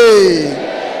Jesus' name.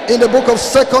 In the book of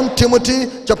 2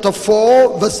 Timothy chapter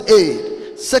 4 verse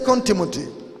 8. 2 Timothy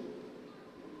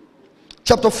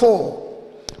chapter 4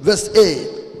 verse 8.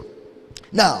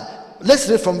 Now let's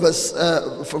read from verse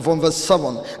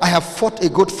 7. I have fought a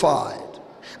good fight.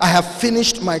 I have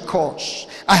finished my course.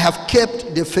 I have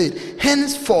kept the faith.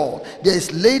 Henceforth there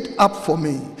is laid up for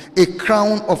me a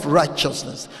crown of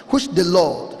righteousness, which the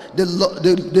Lord,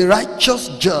 the righteous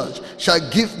judge, shall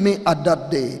give me at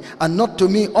that day, and not to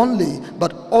me only,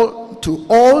 but to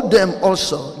all them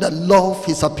also that love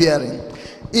his appearing.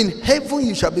 In heaven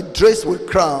you shall be dressed with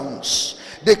crowns.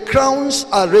 The crowns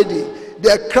are ready. They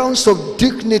are crowns of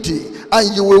dignity,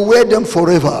 and you will wear them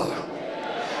forever.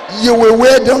 You will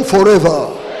wear them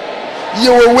forever.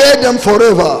 You will wear them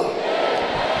forever.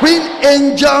 When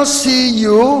angels see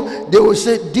you, they will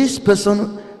say, this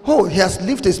person, oh, he has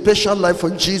lived a special life for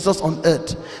Jesus on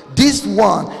earth. This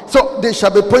one. So they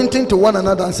shall be pointing to one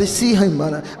another and say, see him,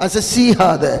 man. And say, see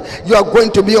her there. You are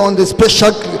going to be on the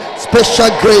special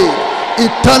grade.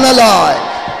 Eternal life.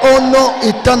 Honor,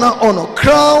 eternal honor.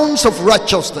 Crowns of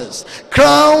righteousness.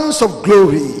 Crowns of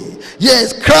glory.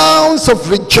 Yes, crowns of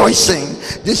rejoicing.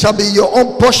 This shall be your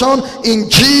own portion in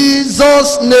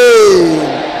Jesus'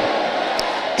 name.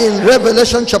 In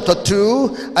Revelation chapter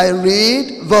 2, I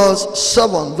read verse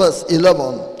 7, verse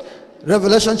 11.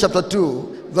 Revelation chapter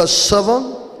 2, verse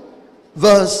 7,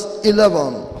 verse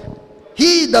 11.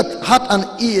 He that hath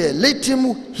an ear, let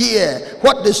him hear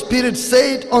what the Spirit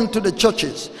said unto the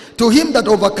churches. To him that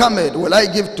overcometh will I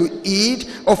give to eat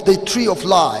of the tree of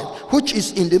life, which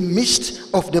is in the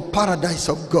midst of the paradise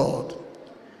of God.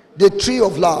 The tree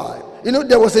of life. You know,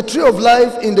 there was a tree of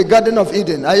life in the Garden of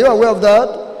Eden. Are you aware of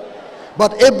that?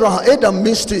 But Adam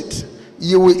missed it.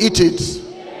 You will eat it.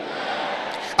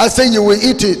 I say you will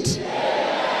eat it.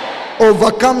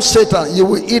 Overcome Satan. You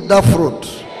will eat that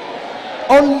fruit.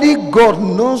 Only God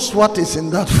knows what is in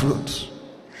that fruit.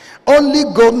 Only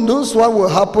God knows what will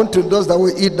happen to those that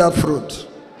will eat that fruit.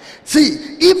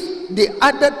 See, if the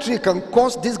other tree can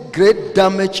cause this great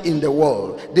damage in the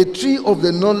world, the tree of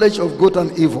the knowledge of good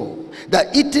and evil,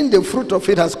 that eating the fruit of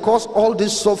it has caused all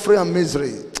this suffering and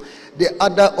misery, the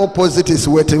other opposite is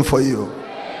waiting for you.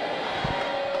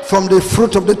 From the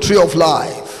fruit of the tree of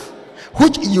life,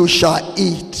 which you shall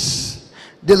eat.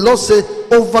 The Lord said,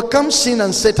 overcome sin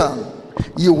and Satan,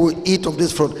 you will eat of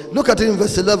this fruit. Look at it in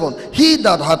verse 11. He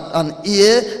that had an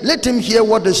ear, let him hear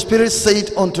what the Spirit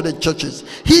said unto the churches.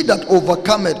 He that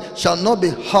overcometh shall not be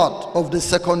hurt of the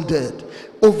second death.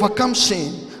 Overcome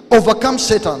sin, overcome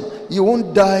Satan, you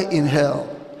won't die in hell.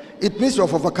 It means you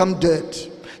have overcome death.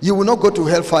 You will not go to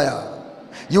hellfire.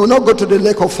 You will not go to the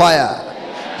lake of fire.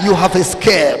 You have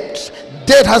escaped.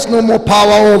 Death has no more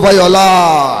power over your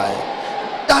life.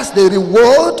 That's the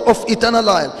reward of eternal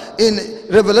life. In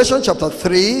Revelation chapter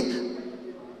 3,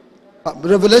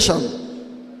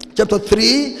 Revelation chapter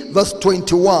 3 verse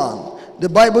 21. The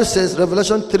Bible says,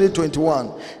 Revelation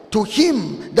 3:21, to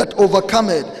him that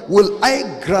overcometh will I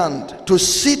grant to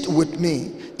sit with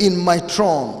me in my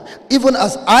throne, even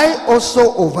as I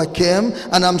also overcame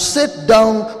and am set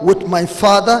down with my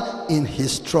Father in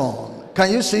his throne.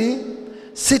 Can you see?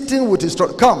 Sitting with his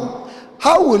throne. Come,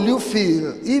 how will you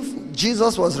feel if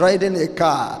Jesus was riding a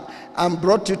car and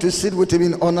brought you to sit with him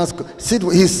in honors?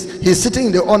 He's sitting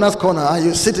in the honors corner and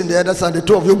you sit in the other side, the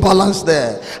two of you balance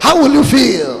there. How will you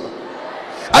feel?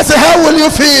 I say, how will you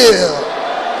feel?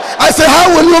 I say, how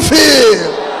will you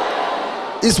feel?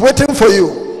 It's waiting for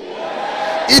you.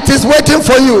 It is waiting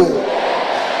for you.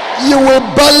 You will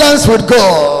balance with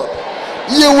God.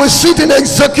 You will sit in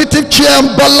executive chair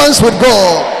and balance with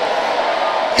God.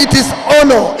 It is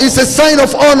honor. It's a sign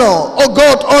of honor. Oh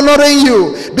God, honoring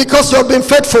you because you have been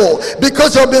faithful,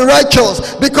 because you have been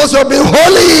righteous, because you have been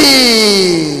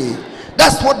holy.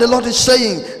 That's what the Lord is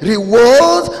saying.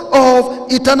 Reward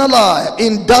of eternal life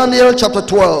in Daniel chapter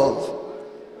 12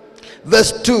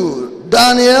 verse 2.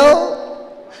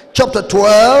 Daniel chapter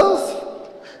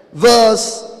 12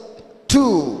 verse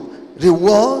 2.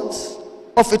 Rewards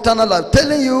of eternal life,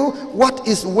 telling you what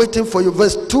is waiting for you.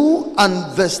 Verse 2 and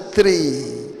verse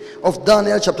 3 of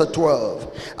Daniel chapter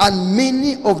 12. And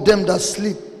many of them that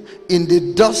sleep in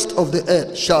the dust of the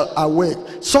earth shall awake,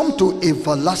 some to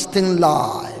everlasting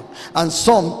life, and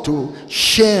some to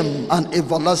shame and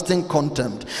everlasting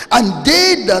contempt. And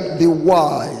they that be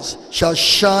wise shall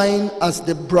shine as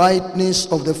the brightness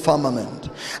of the firmament,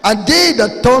 and they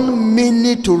that turn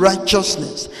many to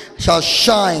righteousness shall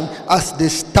shine as the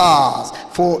stars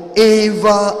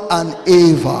forever and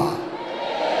ever.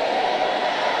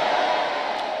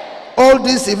 All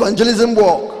this evangelism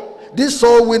work, this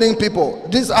soul winning people,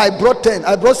 this I brought 10,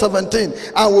 I brought 17,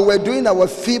 and we were doing our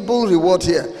feeble reward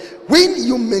here. When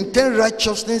you maintain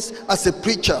righteousness as a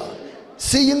preacher,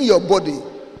 seeing your body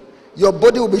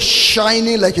will be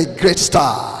shining like a great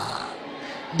star.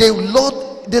 The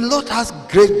Lord has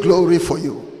great glory for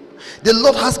you. The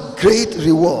Lord has great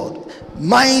reward.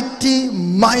 Mighty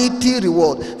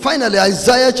reward. Finally,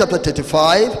 Isaiah chapter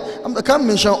 35. I can't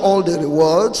mention all the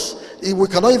rewards. We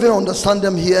cannot even understand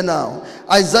them here now.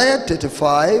 Isaiah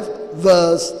 35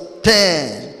 verse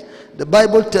 10. The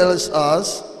Bible tells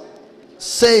us,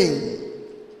 saying,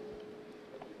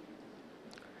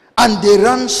 and the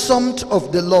ransomed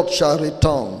of the Lord shall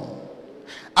return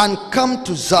and come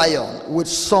to Zion with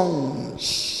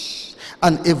songs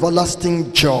and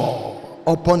everlasting joy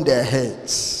upon their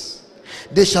heads.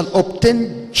 They shall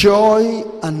obtain joy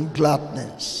and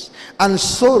gladness, and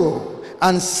sorrow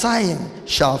and sighing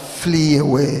shall flee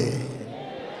away.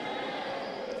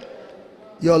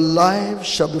 Your life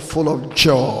shall be full of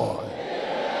joy.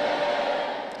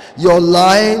 Your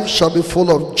life shall be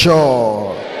full of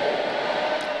joy.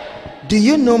 Do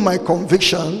you know my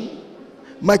conviction?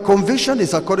 My conviction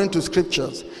is according to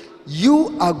scriptures.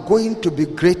 You are going to be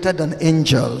greater than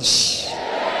angels.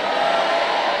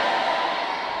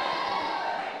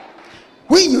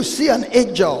 When you see an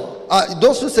angel,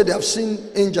 those who say they have seen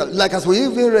angels, like as we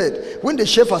even read, when the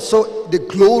shepherds saw the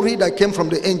glory that came from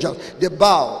the angel, they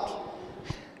bowed.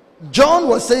 John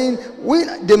was saying,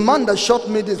 when the man that shot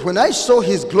me this, when I saw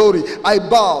his glory, I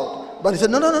bowed. But he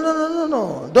said, no,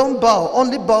 don't bow,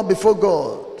 only bow before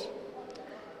God.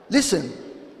 Listen,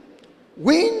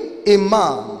 when a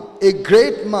man, a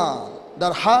great man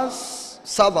that has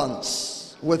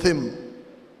servants with him,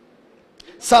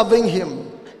 serving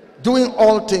him, doing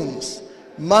all things,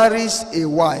 marries a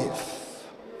wife,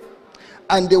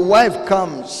 and the wife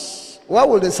comes, what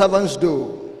will the servants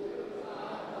do?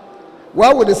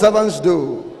 What will the servants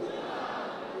do?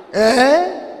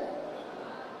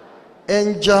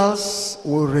 Angels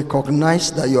will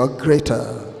recognize that you are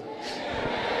greater.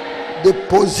 The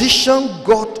position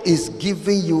God is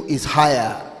giving you is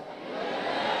higher.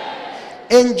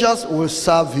 Angels will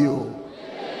serve you.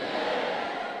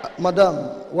 Madam,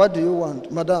 what do you want?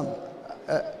 Madam,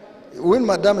 when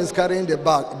madam is carrying the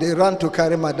bag, they run to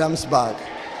carry madam's bag.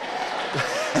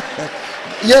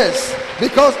 Yes,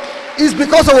 because it's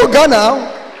because of Oga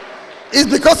now. It's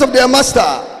because of their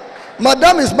master.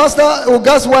 Madam is Master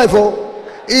Oga's wife. Oh,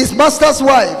 is master's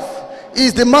wife.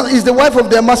 Is the wife of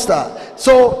their master.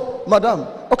 So, madam,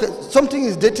 okay, something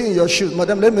is dating in your shoes.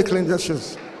 Madam, let me clean your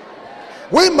shoes.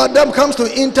 When madam comes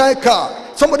to enter a car,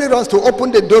 somebody runs to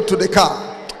open the door to the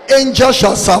car. Angels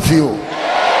shall serve you.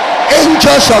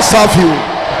 Angels shall serve you.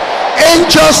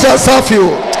 Angels shall serve you.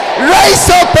 Rise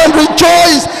up and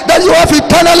rejoice that you have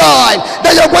eternal life,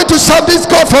 that you are going to serve this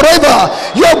God forever.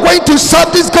 You are going to serve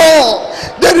this God.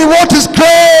 The reward is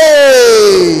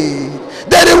great.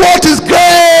 The reward is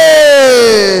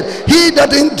great. He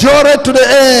that endureth to the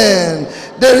end.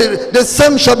 the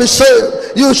same shall be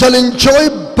saved. You shall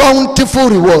enjoy bountiful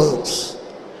rewards.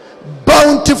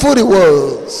 Bountiful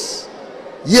rewards.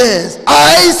 Yes,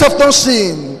 eyes have not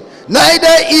seen, neither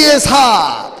ears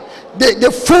heard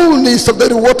the fullness of the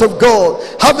reward of God.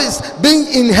 Being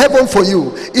in heaven for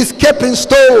you is kept in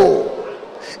store.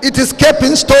 It is kept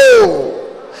in store.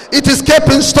 It is kept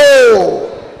in store.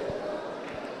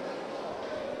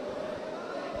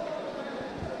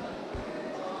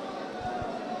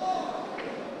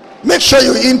 Make sure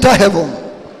you enter heaven.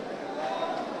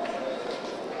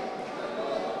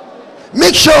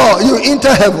 Make sure you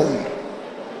enter heaven.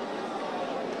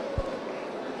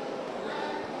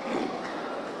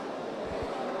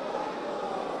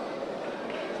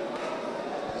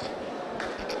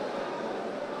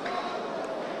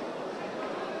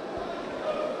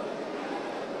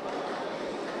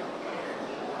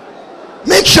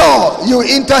 Make sure you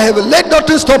enter heaven. Let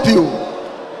nothing stop you.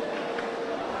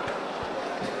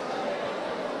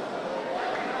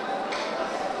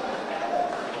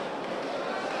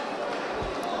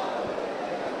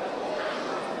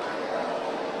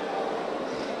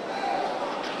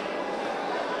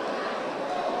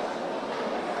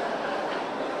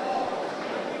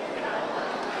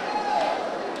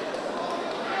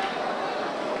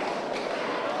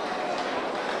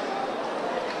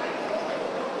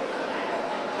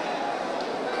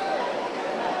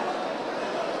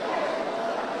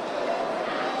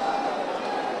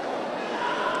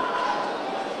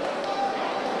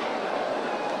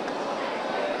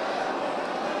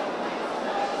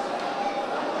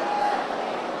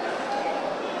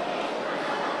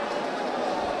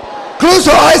 Close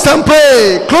your eyes and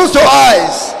pray. Close your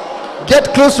eyes.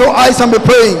 Get close your eyes and be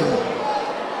praying.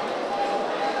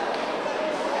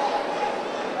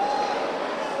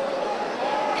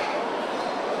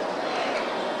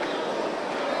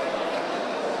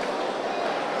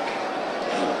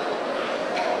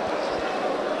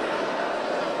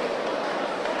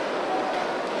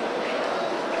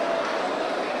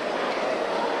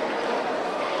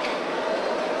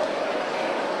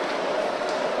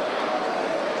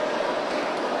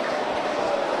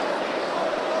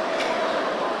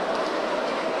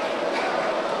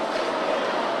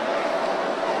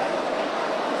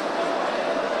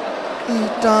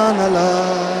 Eternal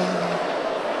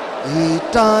life,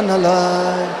 eternal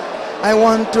life. I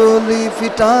want to live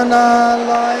eternal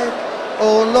life.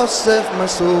 Oh Lord, save my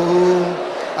soul.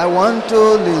 I want to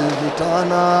live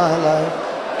eternal life.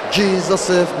 Jesus,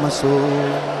 save my soul.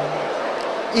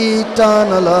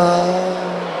 Eternal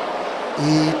life,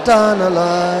 eternal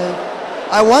life.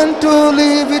 I want to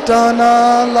live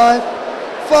eternal life.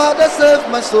 Father, save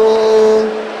my soul.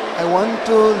 I want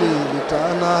to live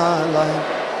eternal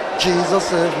life. Jesus,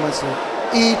 save my soul.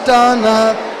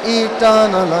 Eternal,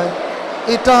 eternal life.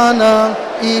 Eternal,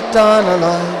 eternal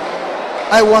life.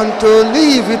 I want to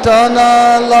live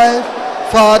eternal life.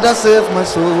 Father, save my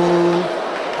soul.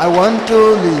 I want to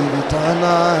live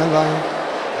eternal life.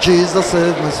 Jesus,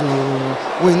 save my soul.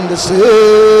 When the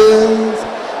saints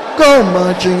go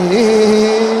marching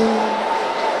in,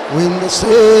 when the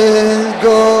saints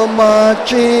go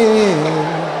marching,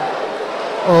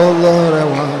 oh Lord, I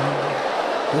want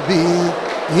to be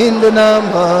in the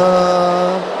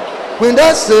number when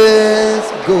the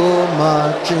saints go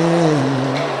marching.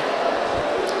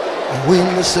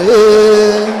 When the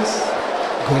saints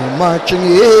go marching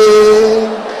in,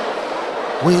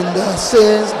 when the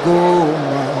saints go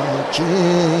marching,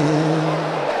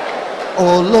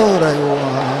 oh Lord, I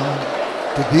want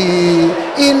to be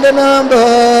in the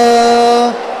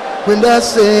number when the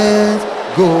saints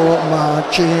go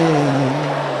marching.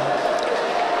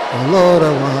 Oh Lord, I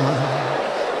want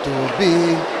to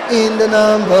be in the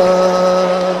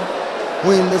number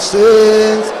when the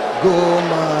saints go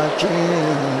marching.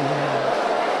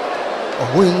 Oh,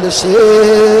 when the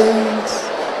saints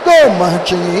go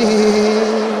marching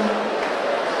in,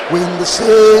 when the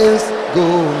saints go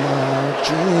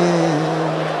marching.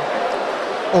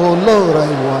 Oh Lord,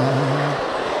 I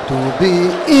want to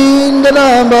be in the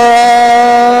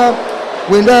number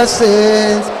when the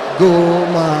saints go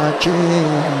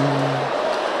marching.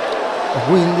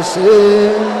 When the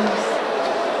saints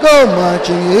go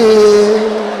marching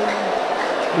in,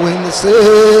 when the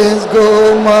saints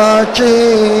go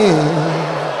marching,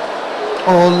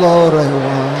 oh Lord, I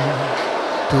want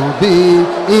to be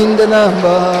in the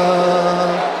number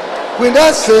when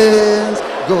the saints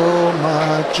go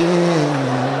marching.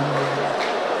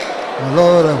 Oh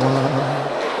Lord, I want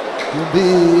to be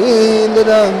in the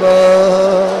number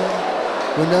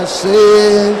when the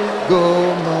saints go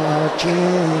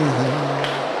marching.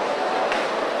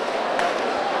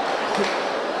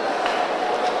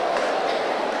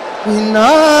 When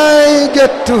I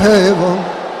get to heaven,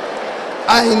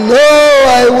 I know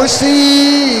I will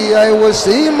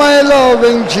see my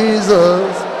loving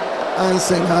Jesus and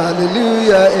sing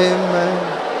hallelujah, amen.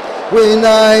 When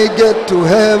I get to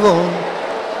heaven,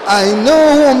 I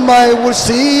know whom I will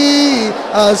see.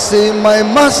 I see my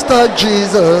Master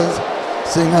Jesus.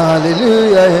 Sing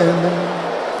hallelujah, amen.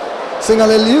 Sing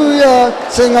hallelujah,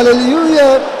 sing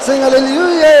hallelujah, sing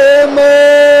hallelujah,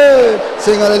 amen.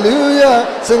 Sing hallelujah,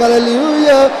 sing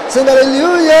hallelujah, sing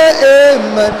hallelujah,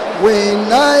 amen.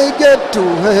 When I get to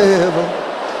heaven,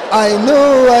 I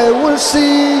know I will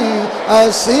see. I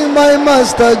see my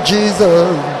Master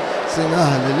Jesus. Sing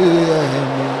hallelujah,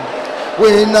 amen.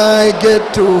 When I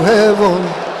get to heaven,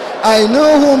 I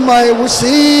know whom I will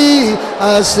see.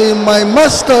 I see my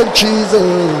Master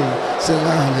Jesus. Sing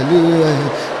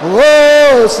hallelujah.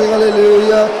 Oh, sing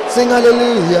hallelujah, sing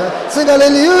hallelujah, sing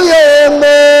hallelujah,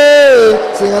 amen.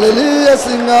 Sing hallelujah,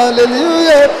 sing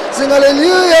hallelujah, sing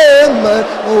hallelujah, amen.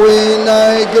 When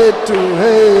I get to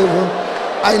heaven,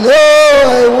 I know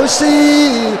I will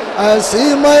see. I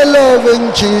see my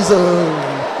loving Jesus.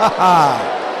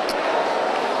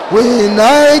 When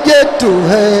I get to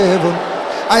heaven,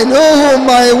 I know whom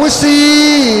I will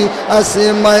see. I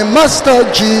see my Master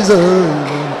Jesus.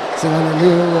 Sing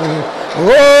hallelujah.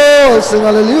 Oh, sing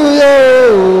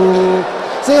hallelujah.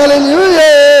 Sing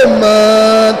hallelujah,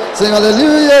 amen. Sing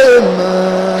hallelujah,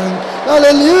 amen.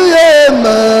 Hallelujah,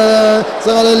 amen.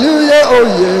 Sing hallelujah, oh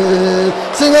yeah.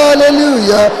 Sing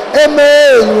hallelujah,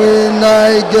 amen. When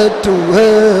I get to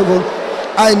heaven,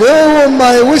 I know whom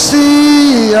I will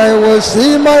see. I will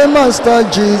see my Master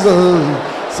Jesus.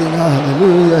 Sing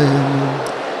hallelujah, amen.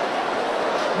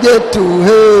 Get to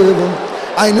heaven,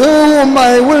 I know whom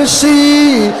I will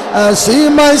see. I see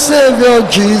my Savior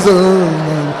Jesus.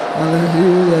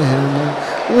 Hallelujah, amen.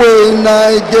 When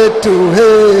I get to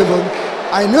heaven,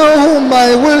 I know whom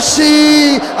I will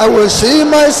see. I will see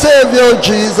my Savior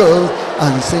Jesus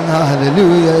and sing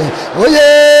hallelujah. Oh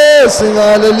yeah, sing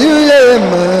hallelujah,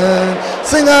 amen.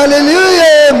 Sing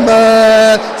hallelujah,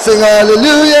 amen. Sing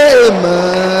hallelujah,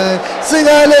 amen. Sing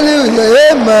hallelujah,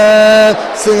 amen.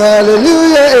 Sing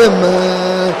hallelujah,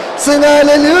 amen. Sing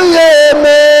hallelujah,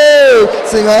 amen.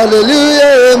 Sing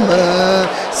hallelujah, amen.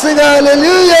 Sing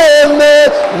hallelujah, amen.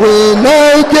 When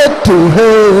I get to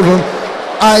heaven,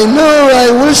 I know I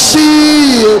will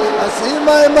see. I see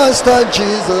my Master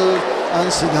Jesus and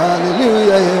sing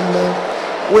hallelujah, amen.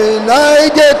 When I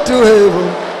get to heaven,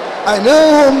 I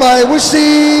know whom I will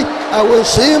see. I will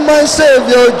see my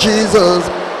Savior Jesus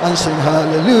and sing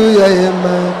hallelujah,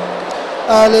 amen.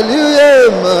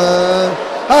 Hallelujah, amen.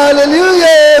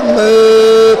 Hallelujah,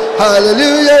 amen.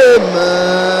 Hallelujah,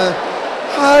 amen.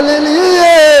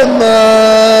 Hallelujah, amen.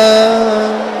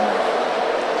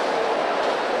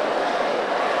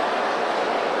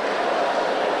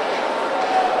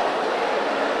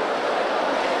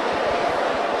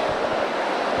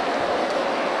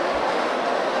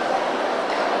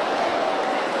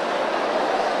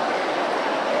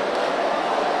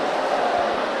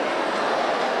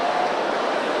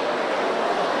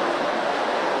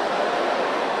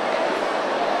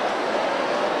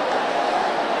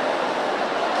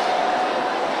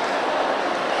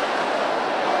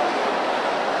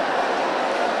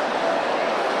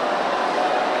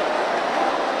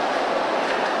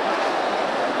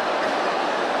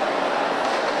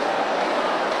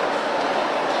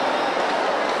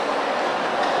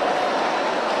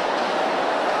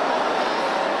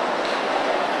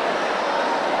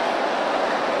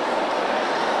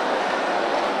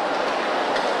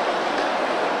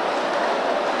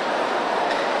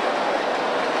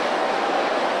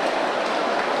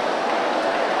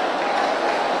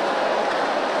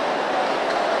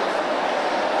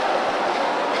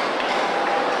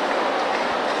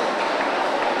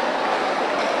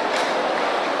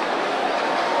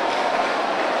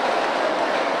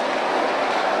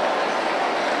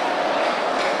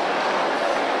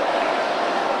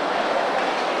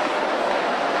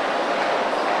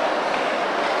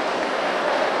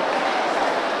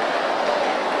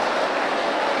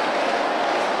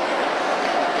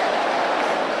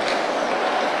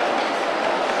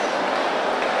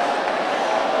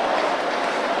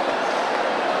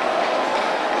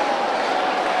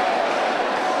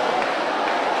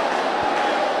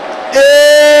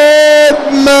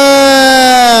 Amen.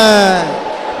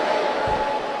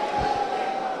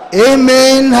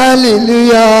 Amen.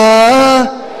 Hallelujah.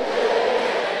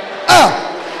 Ah.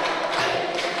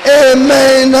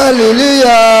 Amen.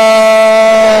 Hallelujah.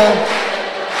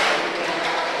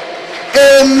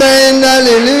 Amen.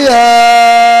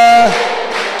 Hallelujah.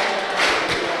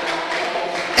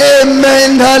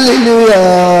 Amen.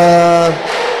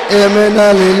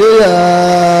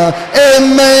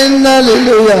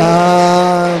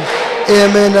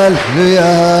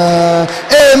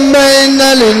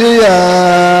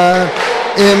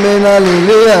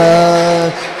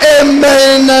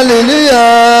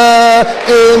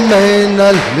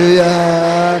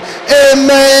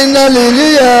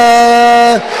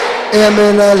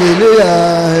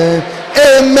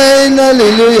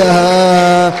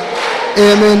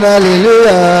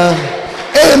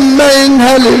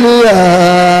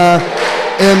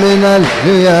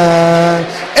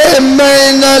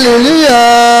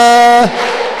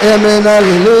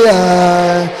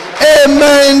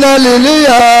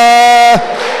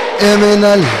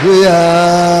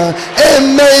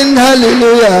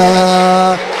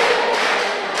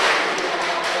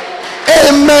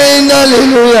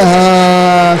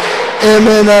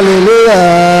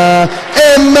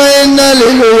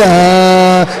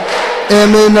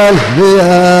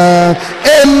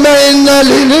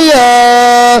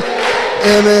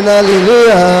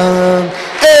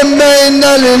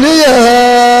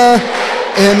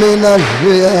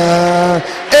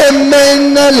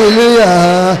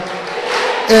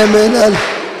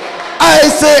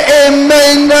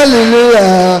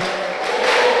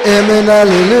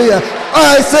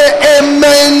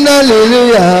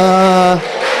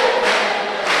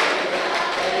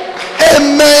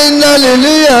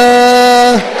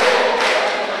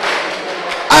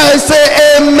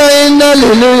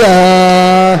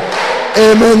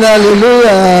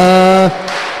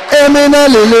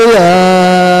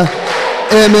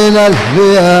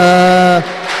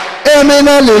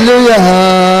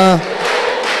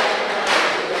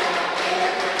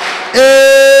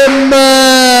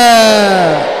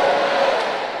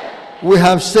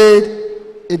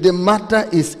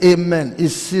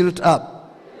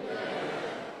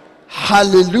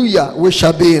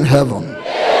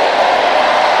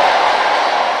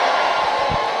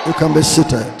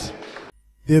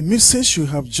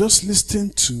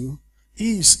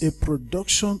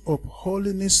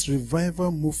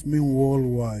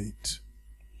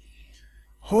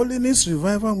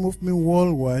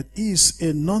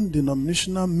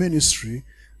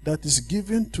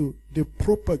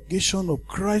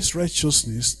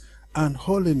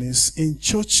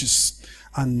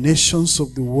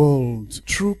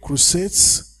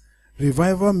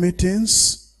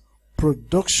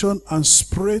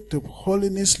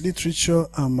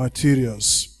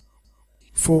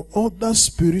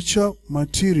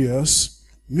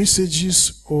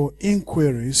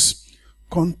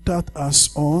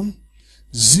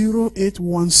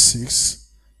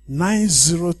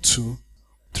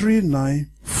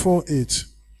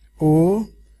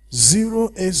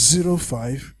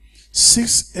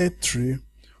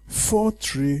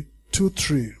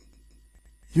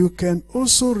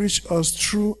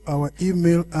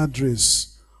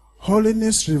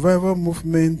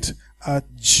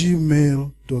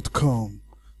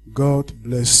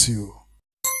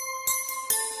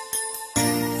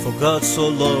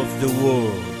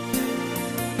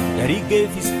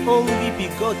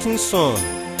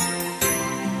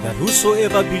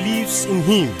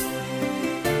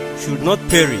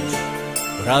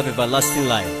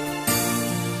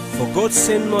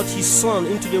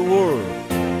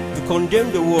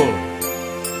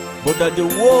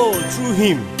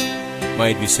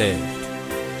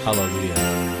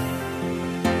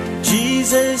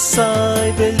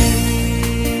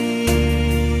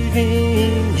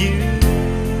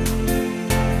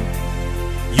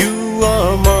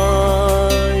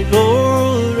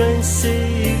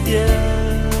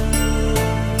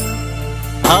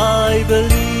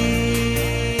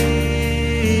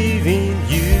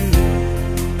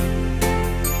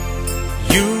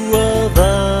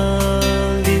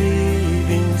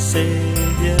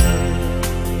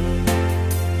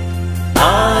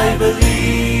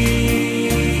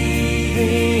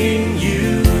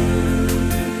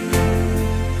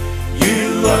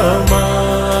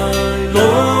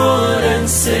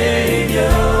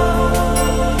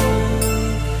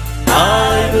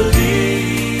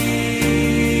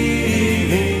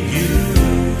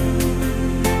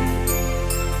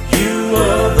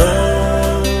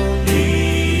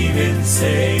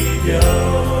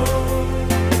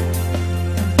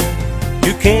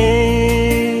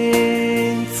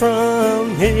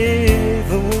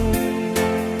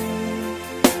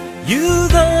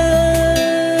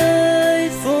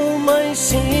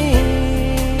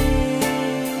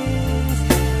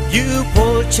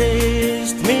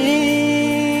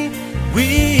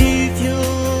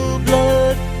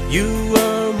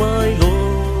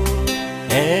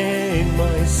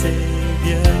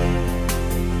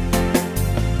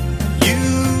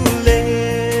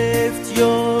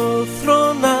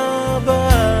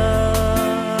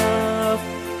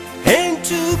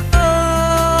 took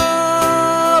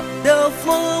up the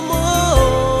form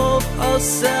of a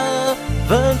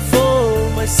servant for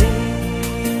my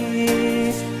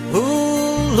sins. Oh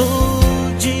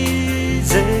Lord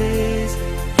Jesus,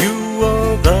 you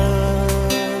are the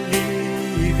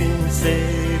living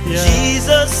Savior.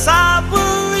 Jesus, I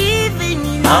believe in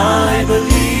you. I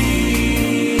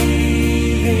believe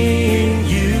in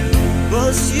you,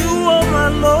 'Cause you are my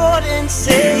Lord and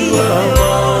Savior. you are my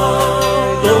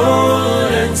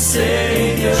Lord and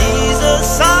Savior. Jesus,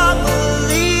 I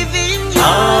believe in you. I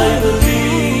believe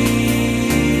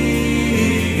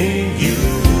in you,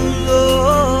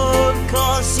 Lord,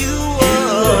 'cause you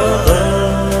are the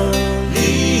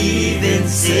living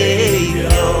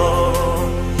Savior.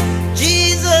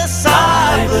 Jesus, I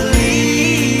believe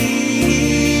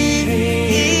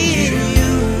in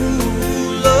you,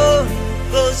 Lord,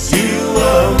 'cause you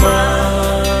are my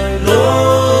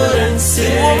Lord and are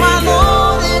Savior. my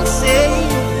Lord and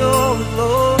Savior,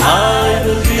 Lord. I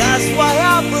believe. That's why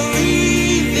I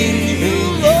believe in you,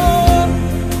 Lord.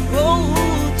 Oh,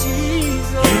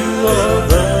 Jesus, You are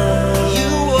the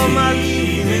you are my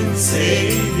living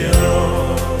Savior.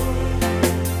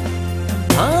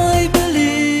 I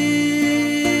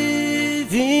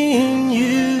believe in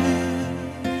you.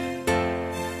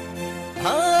 I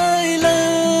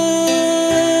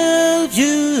love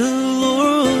you,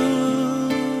 Lord.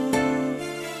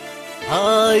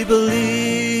 I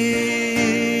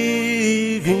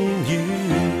believe in you.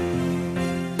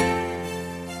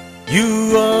 You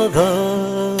are the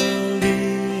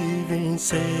living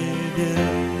Savior.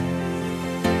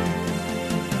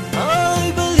 I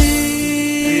believe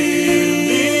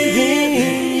in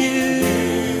you.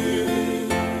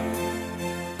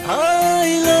 I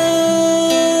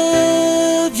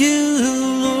love you,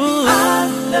 Lord. I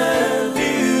love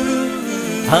you.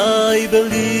 I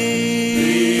believe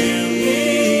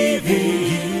in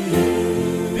you.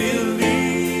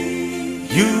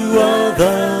 You are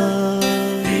the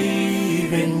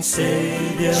living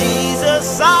Savior. Jesus,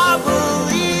 I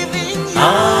believe in you. I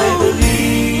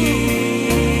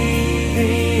believe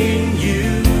in you.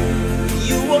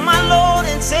 You are my Lord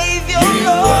and Savior, You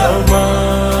are Lord. my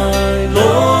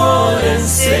Lord and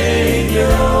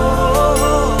Savior.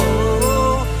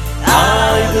 I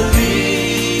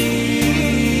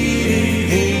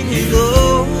believe in you.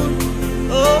 Lord.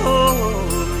 Oh,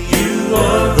 You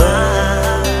are the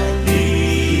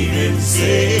living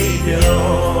Savior.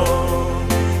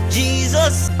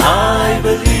 Jesus, I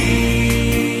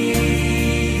believe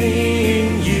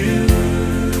in you.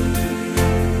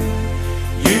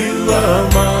 You are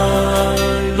my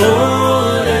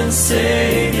Lord and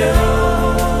Savior.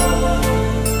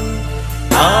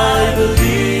 I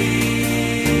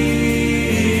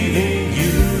believe in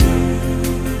you.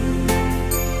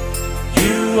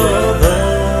 You are the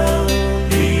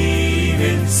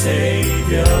living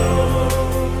Savior.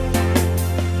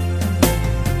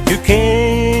 You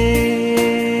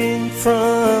came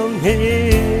from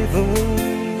heaven.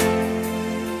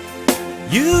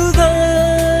 You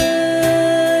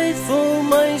died for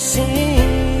my sins.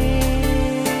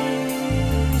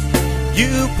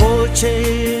 You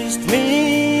purchased me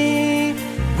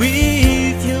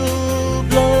with your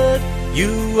blood.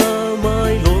 You are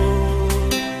my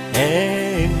Lord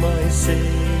and my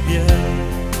Savior.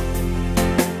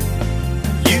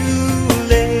 You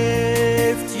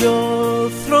left your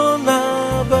throne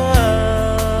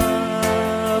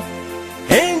above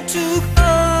and took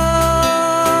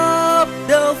up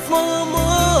the form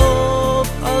of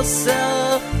a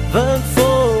servant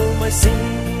for my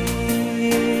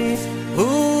sins.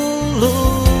 Oh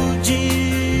Lord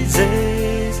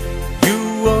Jesus, you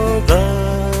are the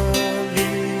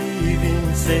living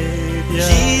Savior.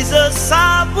 Jesus, I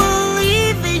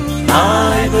believe in you. I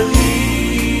believe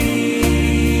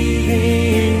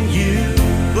in you.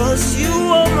 'Cause you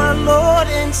are my Lord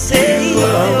and Savior. You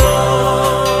are my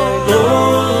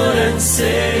Lord and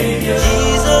Savior.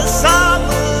 Jesus, I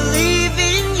believe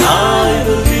in you. I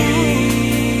believe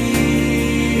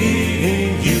in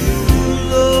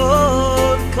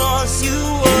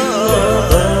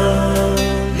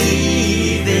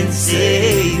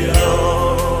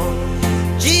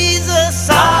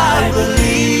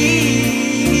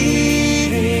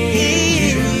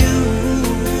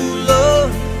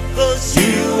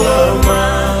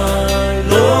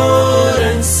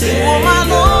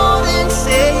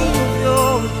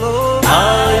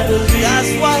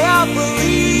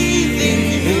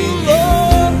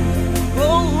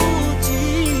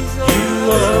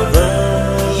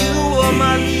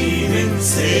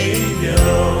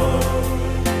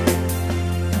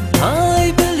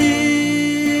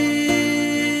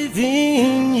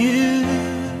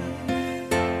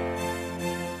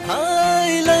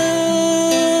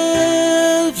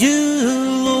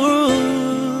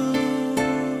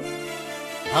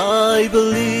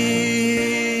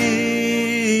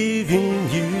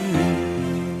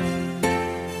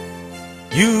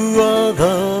You are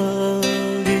the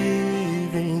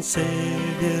living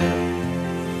Savior.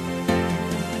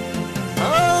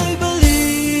 I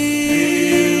believe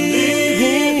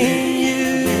in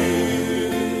you.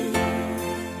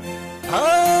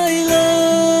 I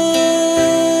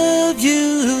love you,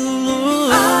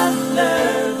 Lord. I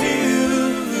love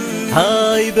you.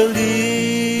 I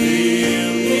believe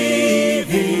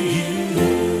in you.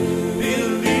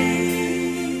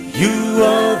 You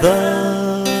are the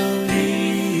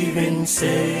living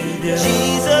Savior.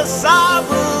 Jesus, I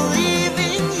believe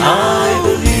in you. I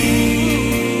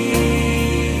believe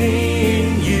in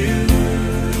you.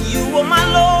 You are my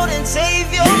Lord and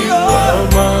Savior. You are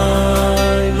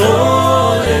my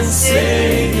Lord and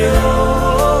Savior.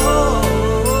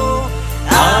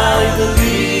 I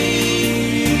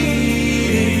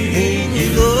believe in you,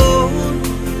 Lord.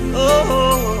 Oh,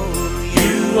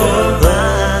 You are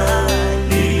my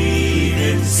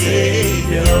living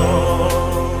Savior.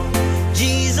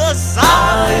 Jesus,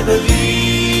 I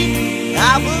believe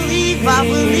I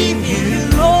believe